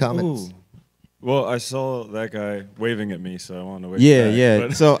got some comments? Ooh. Well, I saw that guy waving at me, so I wanted to wave back. Yeah.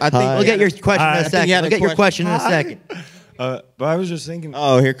 But, So I think We'll get your question in a second. had a We'll get your question in a second. but I was just thinking.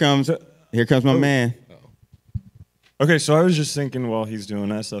 Oh, here comes my man. Okay, so I was just thinking while he's doing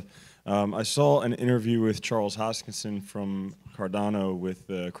that stuff, I saw an interview with Charles Hoskinson from Cardano with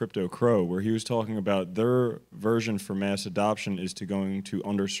Crypto Crow, where he was talking about their version for mass adoption is to going to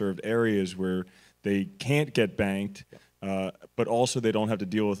underserved areas where they can't get banked, but also they don't have to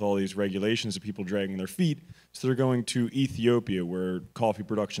deal with all these regulations of people dragging their feet. So they're going to Ethiopia, where coffee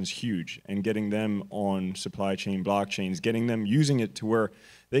production is huge, and getting them on supply chain blockchains, getting them using it to where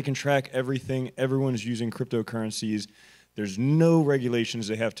they can track everything. Everyone's using cryptocurrencies. There's no regulations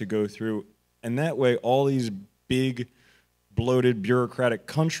they have to go through. And that way, all these big, bloated, bureaucratic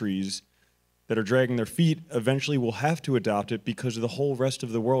countries that are dragging their feet eventually will have to adopt it because the whole rest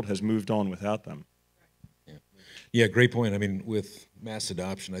of the world has moved on without them. Yeah, great point. I mean, with mass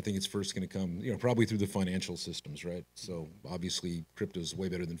adoption, I think it's first going to come, probably through the financial systems, right? So obviously, crypto is way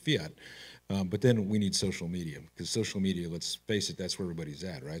better than fiat. But then we need social media, because social media, let's face it, that's where everybody's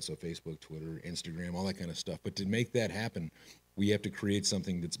at, right? So Facebook, Twitter, Instagram, all that kind of stuff. But to make that happen, we have to create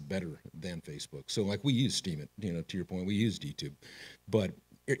something that's better than Facebook. So like we use Steemit, to your point, we use DTube. But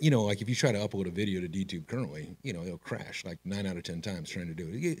like if you try to upload a video to DTube currently, it'll crash like 9 out of 10 times trying to do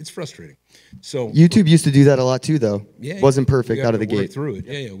it. It's frustrating. So YouTube used to do that a lot too, though. Yeah, wasn't perfect out of the work gate. through it.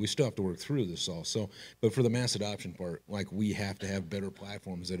 Yeah, we still have to work through this all. So, but for the mass adoption part, like we have to have better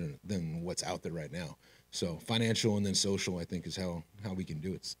platforms than what's out there right now. So financial and then social, I think, is how we can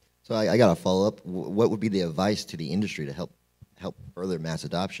do it. So I got to follow up. What would be the advice to the industry to help further mass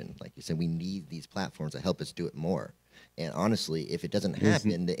adoption? Like you said, we need these platforms to help us do it more. And honestly, if it doesn't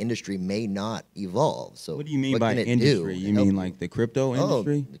happen, the industry may not evolve. So What do you mean by industry? You mean like the crypto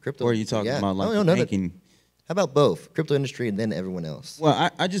industry? The crypto, or are you talking about like no, banking? How about both? Crypto industry and then everyone else.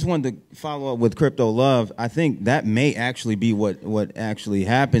 Well, I just wanted to follow up with Crypto Love. I think that may actually be what actually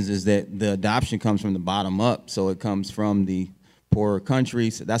happens is that the adoption comes from the bottom up. So it comes from the poorer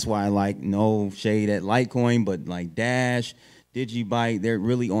countries. That's why I like no shade at Litecoin, but like Dash, Digibyte, they're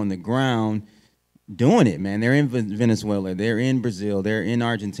really on the ground doing it, man. They're in Venezuela, they're in Brazil, they're in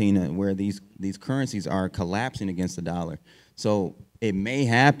Argentina, where these currencies are collapsing against the dollar. So it may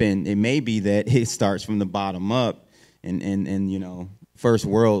happen. It may be that it starts from the bottom up, and first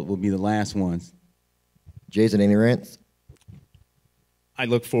world will be the last ones. Jason, any rants? I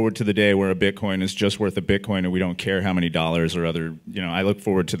look forward to the day where a Bitcoin is just worth a Bitcoin and we don't care how many dollars or other, I look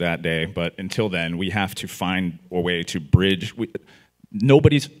forward to that day. But until then, we have to find a way to bridge.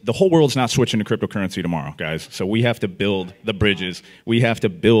 The whole world's not switching to cryptocurrency tomorrow, guys. So we have to build the bridges. We have to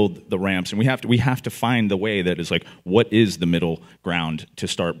build the ramps, and we have to find the way that is like, what is the middle ground to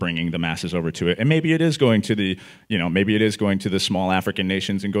start bringing the masses over to it? And maybe it is going to the, maybe it is going to the small African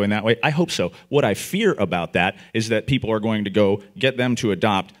nations and going that way. I hope so. What I fear about that is that people are going to go get them to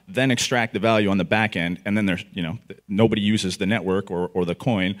adopt, then extract the value on the back end, and then there's, nobody uses the network or the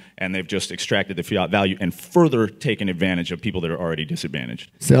coin, and they've just extracted the fiat value and further taken advantage of people that are already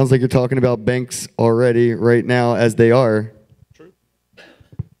disadvantaged. Sounds like you're talking about banks already right now as they are. True.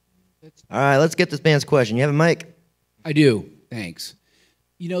 All right, let's get this man's question. You have a mic? I do. Thanks.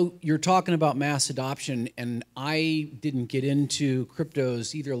 You're talking about mass adoption, and I didn't get into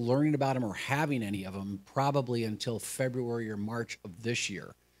cryptos, either learning about them or having any of them, probably until February or March of this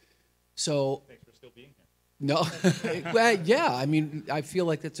year. So, thanks for still being here. No, well, yeah. I mean, I feel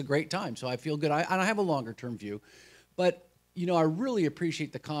like it's a great time, so I feel good. I have a longer-term view, but I really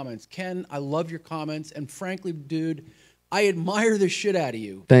appreciate the comments, Ken. I love your comments, and frankly, dude, I admire the shit out of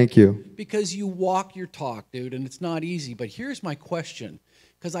you. Thank you. Because you walk your talk, dude, and it's not easy. But here's my question,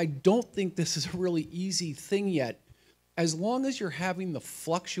 because I don't think this is a really easy thing yet. As long as you're having the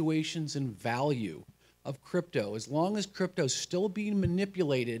fluctuations in value of crypto, as long as crypto is still being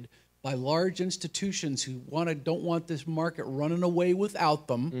manipulated by large institutions who don't want this market running away without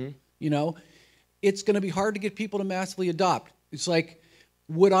them, it's going to be hard to get people to massively adopt. It's like,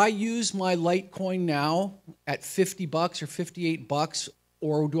 would I use my Litecoin now at $50 or $58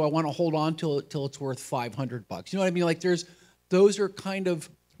 or do I want to hold on till it's worth $500? You know what I mean? Like those are kind of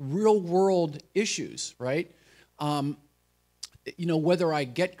real world issues, right? You know, whether I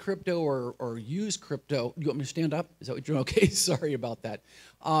get crypto or use crypto. You want me to stand up? Is that what you're okay? Sorry about that.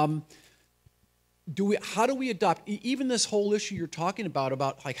 How do we adopt even this whole issue you're talking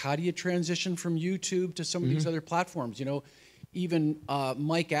about like how do you transition from YouTube to some of these other platforms? You know, even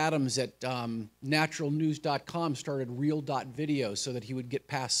Mike Adams at naturalnews.com started real.video so that he would get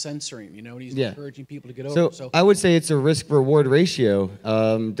past censoring, you know, and he's encouraging people to get over. So I would say it's a risk-reward ratio.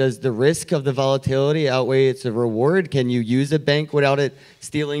 Does the risk of the volatility outweigh its reward? Can you use a bank without it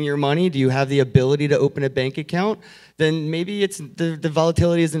stealing your money? Do you have the ability to open a bank account? Then maybe it's the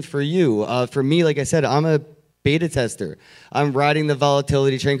volatility isn't for you. For me, like I said, I'm a beta tester. I'm riding the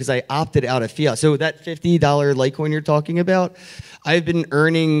volatility train because I opted out of fiat. So that $50 Litecoin you're talking about, I've been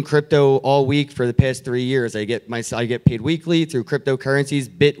earning crypto all week for the past 3 years. I get paid weekly through cryptocurrencies,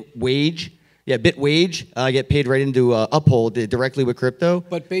 Bitwage. Yeah, Bitwage. I get paid right into Uphold directly with crypto.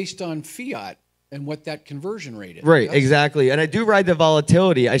 But based on fiat and what that conversion rate is. Right, exactly. And I do ride the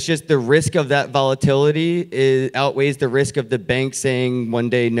volatility. It's just the risk of that volatility outweighs the risk of the bank saying one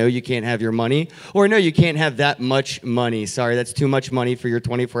day, no, you can't have your money. Or no, you can't have that much money. Sorry, that's too much money for your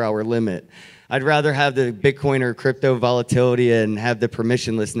 24-hour limit. I'd rather have the Bitcoin or crypto volatility and have the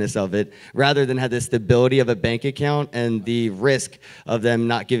permissionlessness of it rather than have the stability of a bank account and the risk of them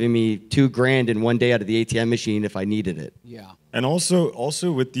not giving me $2,000 in one day out of the ATM machine if I needed it. Yeah. And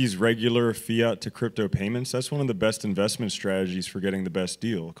also with these regular fiat to crypto payments, that's one of the best investment strategies for getting the best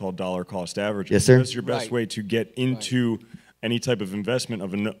deal, called dollar cost averaging. Yes, sir. That's your best way to get into any type of investment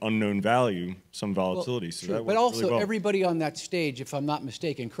of an unknown value, some volatility. Well, so sure. that But also, really well. everybody on that stage, if I'm not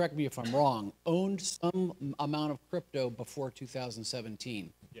mistaken, correct me if I'm wrong, owned some amount of crypto before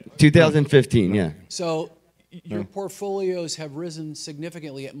 2017. 2015, yeah. So your portfolios have risen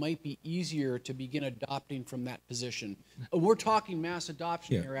significantly. It might be easier to begin adopting from that position. We're talking mass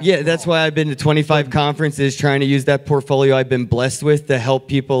adoption here. Yeah, that's why I've been to 25 conferences trying to use that portfolio I've been blessed with to help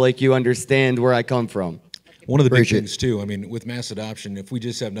people like you understand where I come from. One of the big things, too, I mean, with mass adoption, if we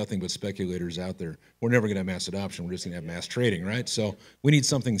just have nothing but speculators out there, we're never going to have mass adoption. We're just going to have mass trading, right? So we need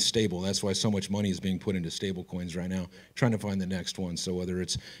something stable. That's why so much money is being put into stable coins right now, trying to find the next one. So whether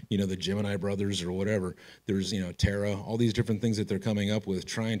it's, you know, the Gemini brothers or whatever, there's, you know, Terra, all these different things that they're coming up with,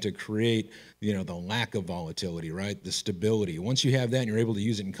 trying to create, you know, the lack of volatility, right? The stability. Once you have that and you're able to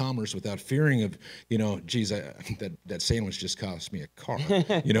use it in commerce without fearing of, you know, geez, that sandwich just cost me a car,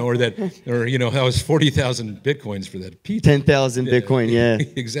 you know, or you know, that was 40,000 Bitcoins for that pizza. 10,000 Bitcoin, yeah.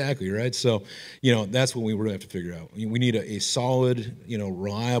 Exactly, right? So, you know, that's what we really have to figure out. We need a solid, you know,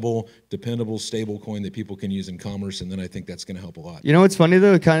 reliable, dependable, stable coin that people can use in commerce, and then I think that's going to help a lot. You know what's funny,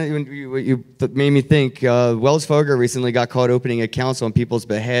 though? Kind of what you made me think, Wells Fargo recently got caught opening accounts on people's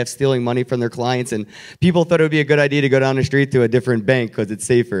behalf, stealing money from their clients, and people thought it would be a good idea to go down the street to a different bank because it's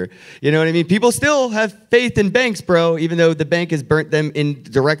safer. You know what I mean? People still have faith in banks, bro, even though the bank has burnt them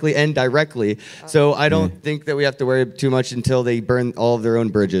indirectly and directly. So I don't think that we have to worry too much until they burn all of their own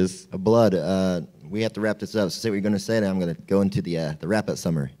bridges. Blood, we have to wrap this up. So say what you're going to say, and I'm going to go into the wrap-up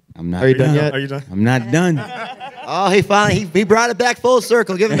summary. I'm not. Are you done yet? Are you done? I'm not done. Oh, he finally he brought it back full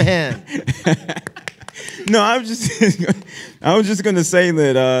circle. Give him a hand. No, I was just going to say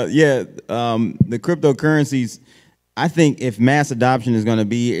that the cryptocurrencies. I think if mass adoption is going to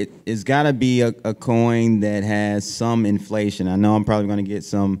be, it's got to be a coin that has some inflation. I know I'm probably going to get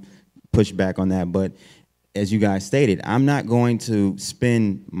some pushback on that, but as you guys stated, I'm not going to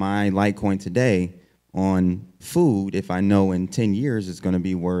spend my Litecoin today on food if I know in 10 years it's going to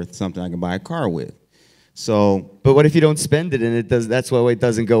be worth something I can buy a car with. So, but what if you don't spend it and it does? That's why it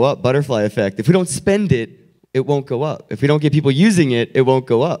doesn't go up. Butterfly effect. If we don't spend it, it won't go up. If we don't get people using it, it won't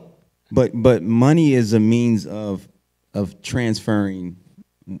go up. But money is a means of transferring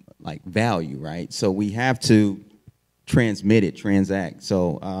like value, right? So we have to transmit it, transact.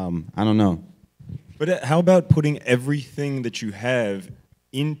 So I don't know. But how about putting everything that you have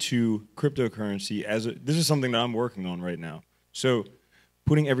into cryptocurrency this is something that I'm working on right now. So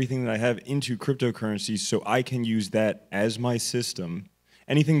putting everything that I have into cryptocurrency so I can use that as my system.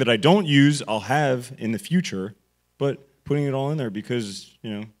 Anything that I don't use, I'll have in the future, but putting it all in there because,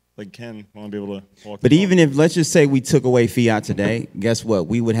 you know, like Ken, I want to be able to walk. But even if, let's just say we took away fiat today, guess what?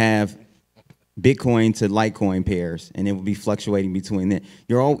 We would have Bitcoin to Litecoin pairs, and it would be fluctuating between them.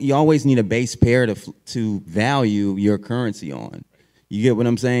 You always need a base pair to value your currency on. You get what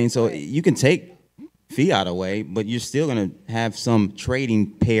I'm saying? So you can take fiat away, but you're still going to have some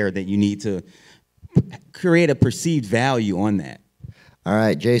trading pair that you need to create a perceived value on that. All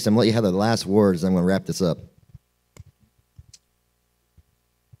right, Jason, I'm going to let you have the last words. I'm going to wrap this up.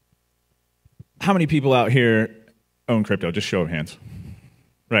 how many people out here own crypto? Just show of hands.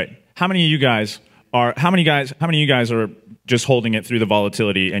 Right. How many of you guys are just holding it through the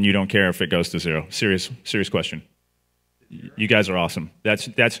volatility and you don't care if it goes to zero? Serious question. You guys are awesome.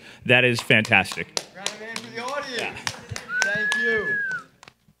 That is fantastic. Round of applause for the audience. Yeah. Thank you.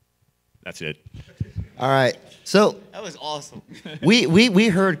 That's it. All right. So That was awesome. we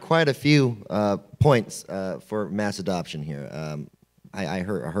heard quite a few points for mass adoption here. I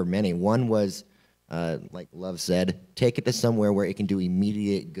heard many. One was, like Love said, take it to somewhere where it can do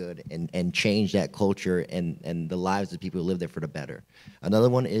immediate good and change that culture and the lives of people who live there for the better. Another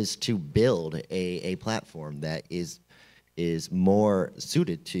one is to build a platform that is more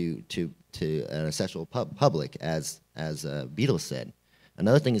suited to an accessible public, as Beatles said.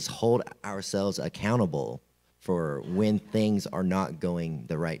 Another thing is hold ourselves accountable for when things are not going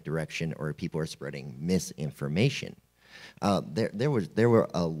the right direction or people are spreading misinformation. There were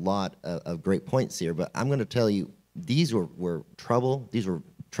a lot of great points here, but I'm going to tell you these were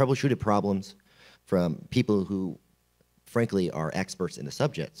troubleshooted problems from people who, frankly, are experts in the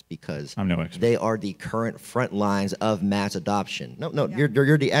subjects because I'm no expert. They are the current front lines of mass adoption. No, you're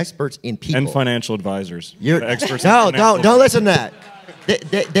the experts in people And financial advisors. You're The experts. no, don't listen to that.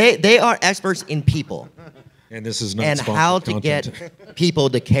 They are experts in people. And this is not And sponsored how to content. get people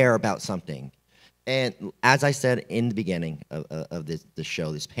to care about something. And as I said in the beginning of this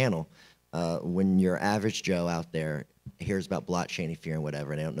show, this panel, when your average Joe out there hears about blockchain fear and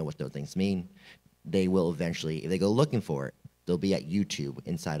whatever, and they don't know what those things mean, they will eventually, if they go looking for it, they'll be at YouTube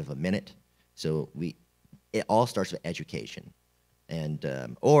inside of a minute. So it all starts with education. And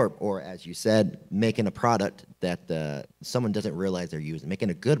or as you said, making a product that someone doesn't realize they're using, making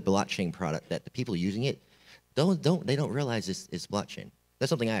a good blockchain product that the people using it they don't realize it's blockchain. That's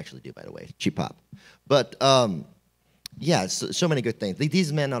something I actually do, by the way, cheap pop. But yeah, so many good things.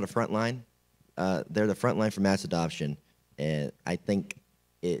 These men on the front line, they're the front line for mass adoption, and I think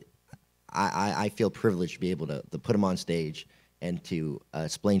I feel privileged to be able to put them on stage and to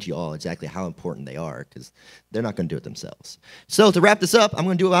explain to you all exactly how important they are, because they're not going to do it themselves. So to wrap this up, I'm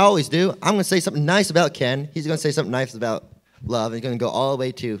going to do what I always do. I'm going to say something nice about Ken. He's going to say something nice about Love. He's going to go all the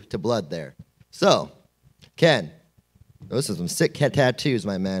way to Blood there. So, Ken, those are some sick tattoos,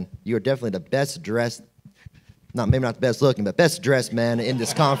 my man. You are definitely the best dressed, maybe not the best looking, but best dressed man in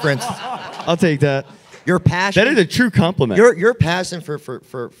this conference. I'll take that. Your passion. That is a true compliment. Your passion for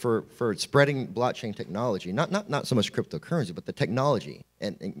spreading blockchain technology, not so much cryptocurrency, but the technology,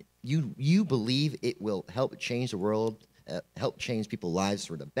 and you believe it will help change the world, help change people's lives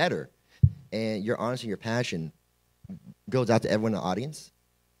for the better, and your honesty, your passion goes out to everyone in the audience,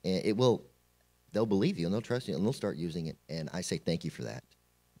 and they'll believe you and they'll trust you and they'll start using it, and I say thank you for that.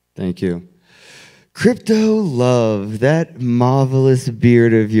 Thank you. Crypto Love, that marvelous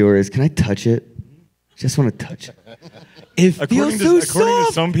beard of yours. Can I touch it? Just want to touch it. It feels so soft. According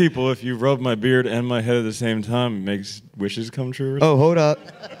to some people, if you rub my beard and my head at the same time, it makes wishes come true. Oh, hold up.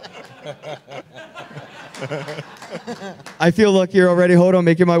 I feel luckier already. Hold on,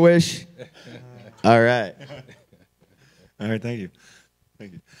 making my wish. All right. All right, thank you.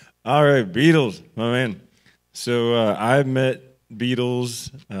 Thank you. All right, Beatles, my man. So I met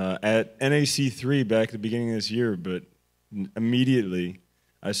Beatles at NAC3 back at the beginning of this year, but immediately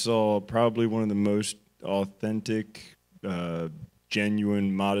I saw probably one of the most authentic,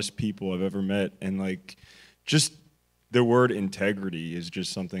 genuine, modest people I've ever met, and like just the word integrity is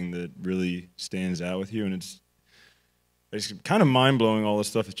just something that really stands out with you, and it's kind of mind-blowing, all the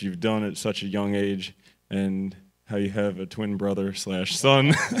stuff that you've done at such a young age, and how you have a twin brother / son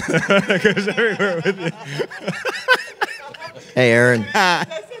that goes everywhere with you. Hey, Aaron.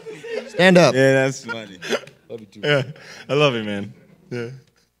 Stand up. Yeah, that's funny. Love you too. Yeah, I love you, man. Yeah.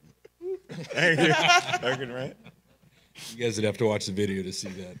 Thank you. Fucking right. You guys would have to watch the video to see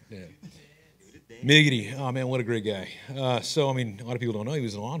that. Yeah. Miggity, oh man, what a great guy. So, I mean, a lot of people don't know he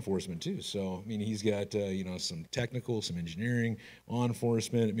was in law enforcement too. So, I mean, he's got, you know, some technical, some engineering, law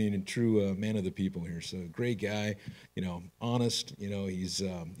enforcement. I mean, a true man of the people here. So, great guy, you know, honest, you know, he's,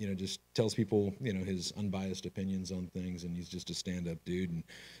 you know, just tells people, you know, his unbiased opinions on things, and he's just a stand-up dude. And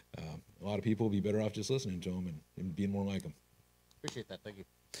a lot of people will be better off just listening to him and being more like him. Appreciate that. Thank you.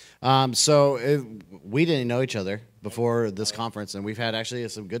 We didn't know each other before this conference, and we've had actually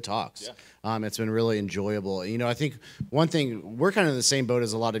some good talks. Yeah. It's been really enjoyable. You know, I think one thing, we're kind of in the same boat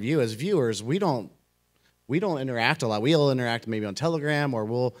as a lot of you as viewers. We don't interact a lot. We'll interact maybe on Telegram, or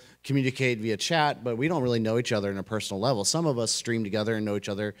we'll communicate via chat, but we don't really know each other on a personal level. Some of us stream together and know each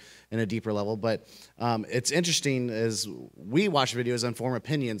other in a deeper level, but it's interesting as we watch videos and form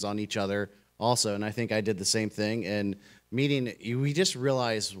opinions on each other also, and I think I did the same thing. And we just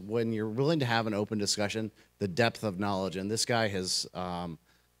realize when you're willing to have an open discussion, the depth of knowledge. And this guy has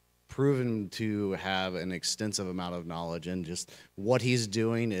proven to have an extensive amount of knowledge, and just what he's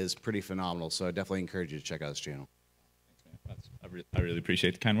doing is pretty phenomenal. So I definitely encourage you to check out his channel. I really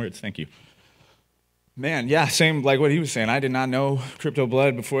appreciate the kind words. Thank you. Man, yeah, same like what he was saying. I did not know Crypto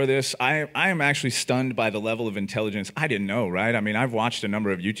Blood before this. I am actually stunned by the level of intelligence. I didn't know, right? I mean, I've watched a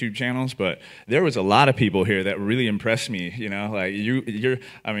number of YouTube channels, but there was a lot of people here that really impressed me. You know, like you're,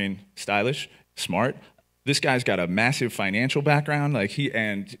 I mean, stylish, smart. This guy's got a massive financial background, like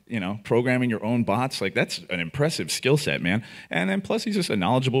programming your own bots, like that's an impressive skill set, man. And then plus he's just a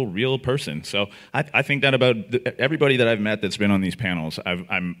knowledgeable, real person. So I think that about everybody that I've met that's been on these panels.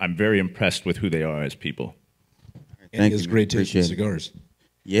 I'm very impressed with who they are as people. And it's great taste in cigars.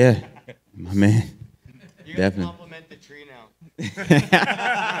 Yeah, my man. You Definitely. Compliment the tree now.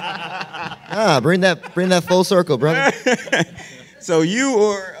 Bring that full circle, brother. So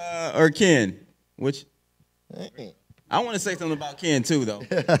you or Ken, which? I want to say something about Ken too, though.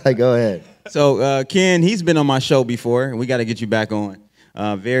 Go ahead. So Ken, he's been on my show before, and we got to get you back on.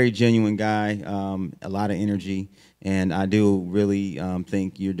 Very genuine guy, a lot of energy, and I do really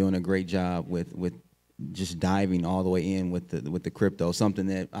think you're doing a great job with just diving all the way in with the crypto, something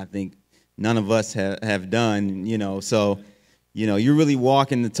that I think none of us have done. You know, so you're really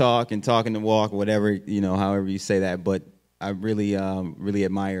walking the talk and talking the walk, whatever however you say that. But I really really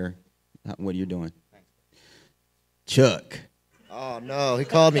admire what you're doing. Chuck. Oh, no, he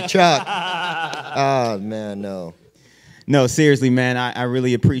called me Chuck. Oh, man, no. No, seriously, man, I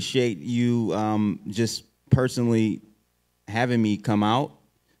really appreciate you just personally having me come out.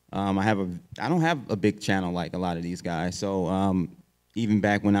 I don't have a big channel like a lot of these guys, so even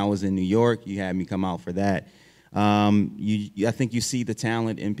back when I was in New York, you had me come out for that. I think you see the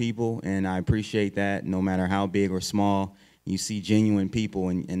talent in people, and I appreciate that no matter how big or small. You see genuine people,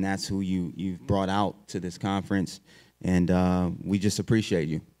 and that's who you've brought out to this conference, and we just appreciate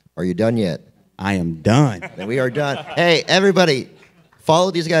you. Are you done yet? I am done. Then we are done. Hey, everybody, follow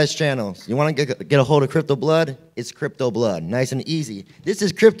these guys' channels. You want to get a hold of Crypto Blood? It's Crypto Blood. Nice and easy. This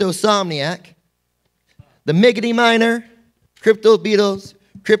is Crypto Somniac, the Miggity Miner, Crypto Beatles,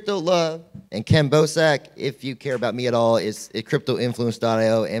 Crypto Love, and Ken Bosak. If you care about me at all, it's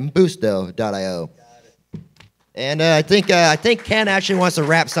CryptoInfluence.io and Boosto.io. And I think Ken actually wants to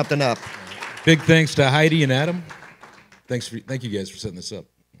wrap something up. Big thanks to Heidi and Adam. Thank you guys for setting this up.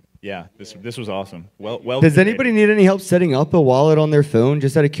 Yeah, this was awesome. Well. Does anybody need any help setting up a wallet on their phone?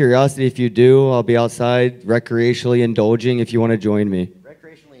 Just out of curiosity, if you do, I'll be outside recreationally indulging if you want to join me.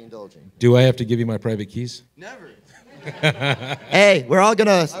 Recreationally indulging. Do I have to give you my private keys? Never. Hey, we're all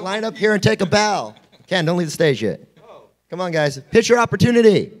going to line up here and take a bow. Ken, don't leave the stage yet. Come on, guys. Picture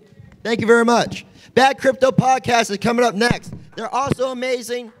opportunity. Thank you very much. Bad Crypto Podcast is coming up next. They're also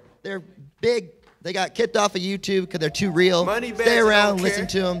amazing. They're big. They got kicked off of YouTube because they're too real. Stay around, listen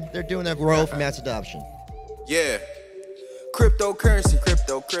to them. They're doing a role for mass adoption. Yeah. Cryptocurrency,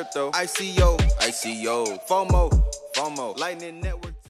 crypto. ICO, FOMO, Lightning Network.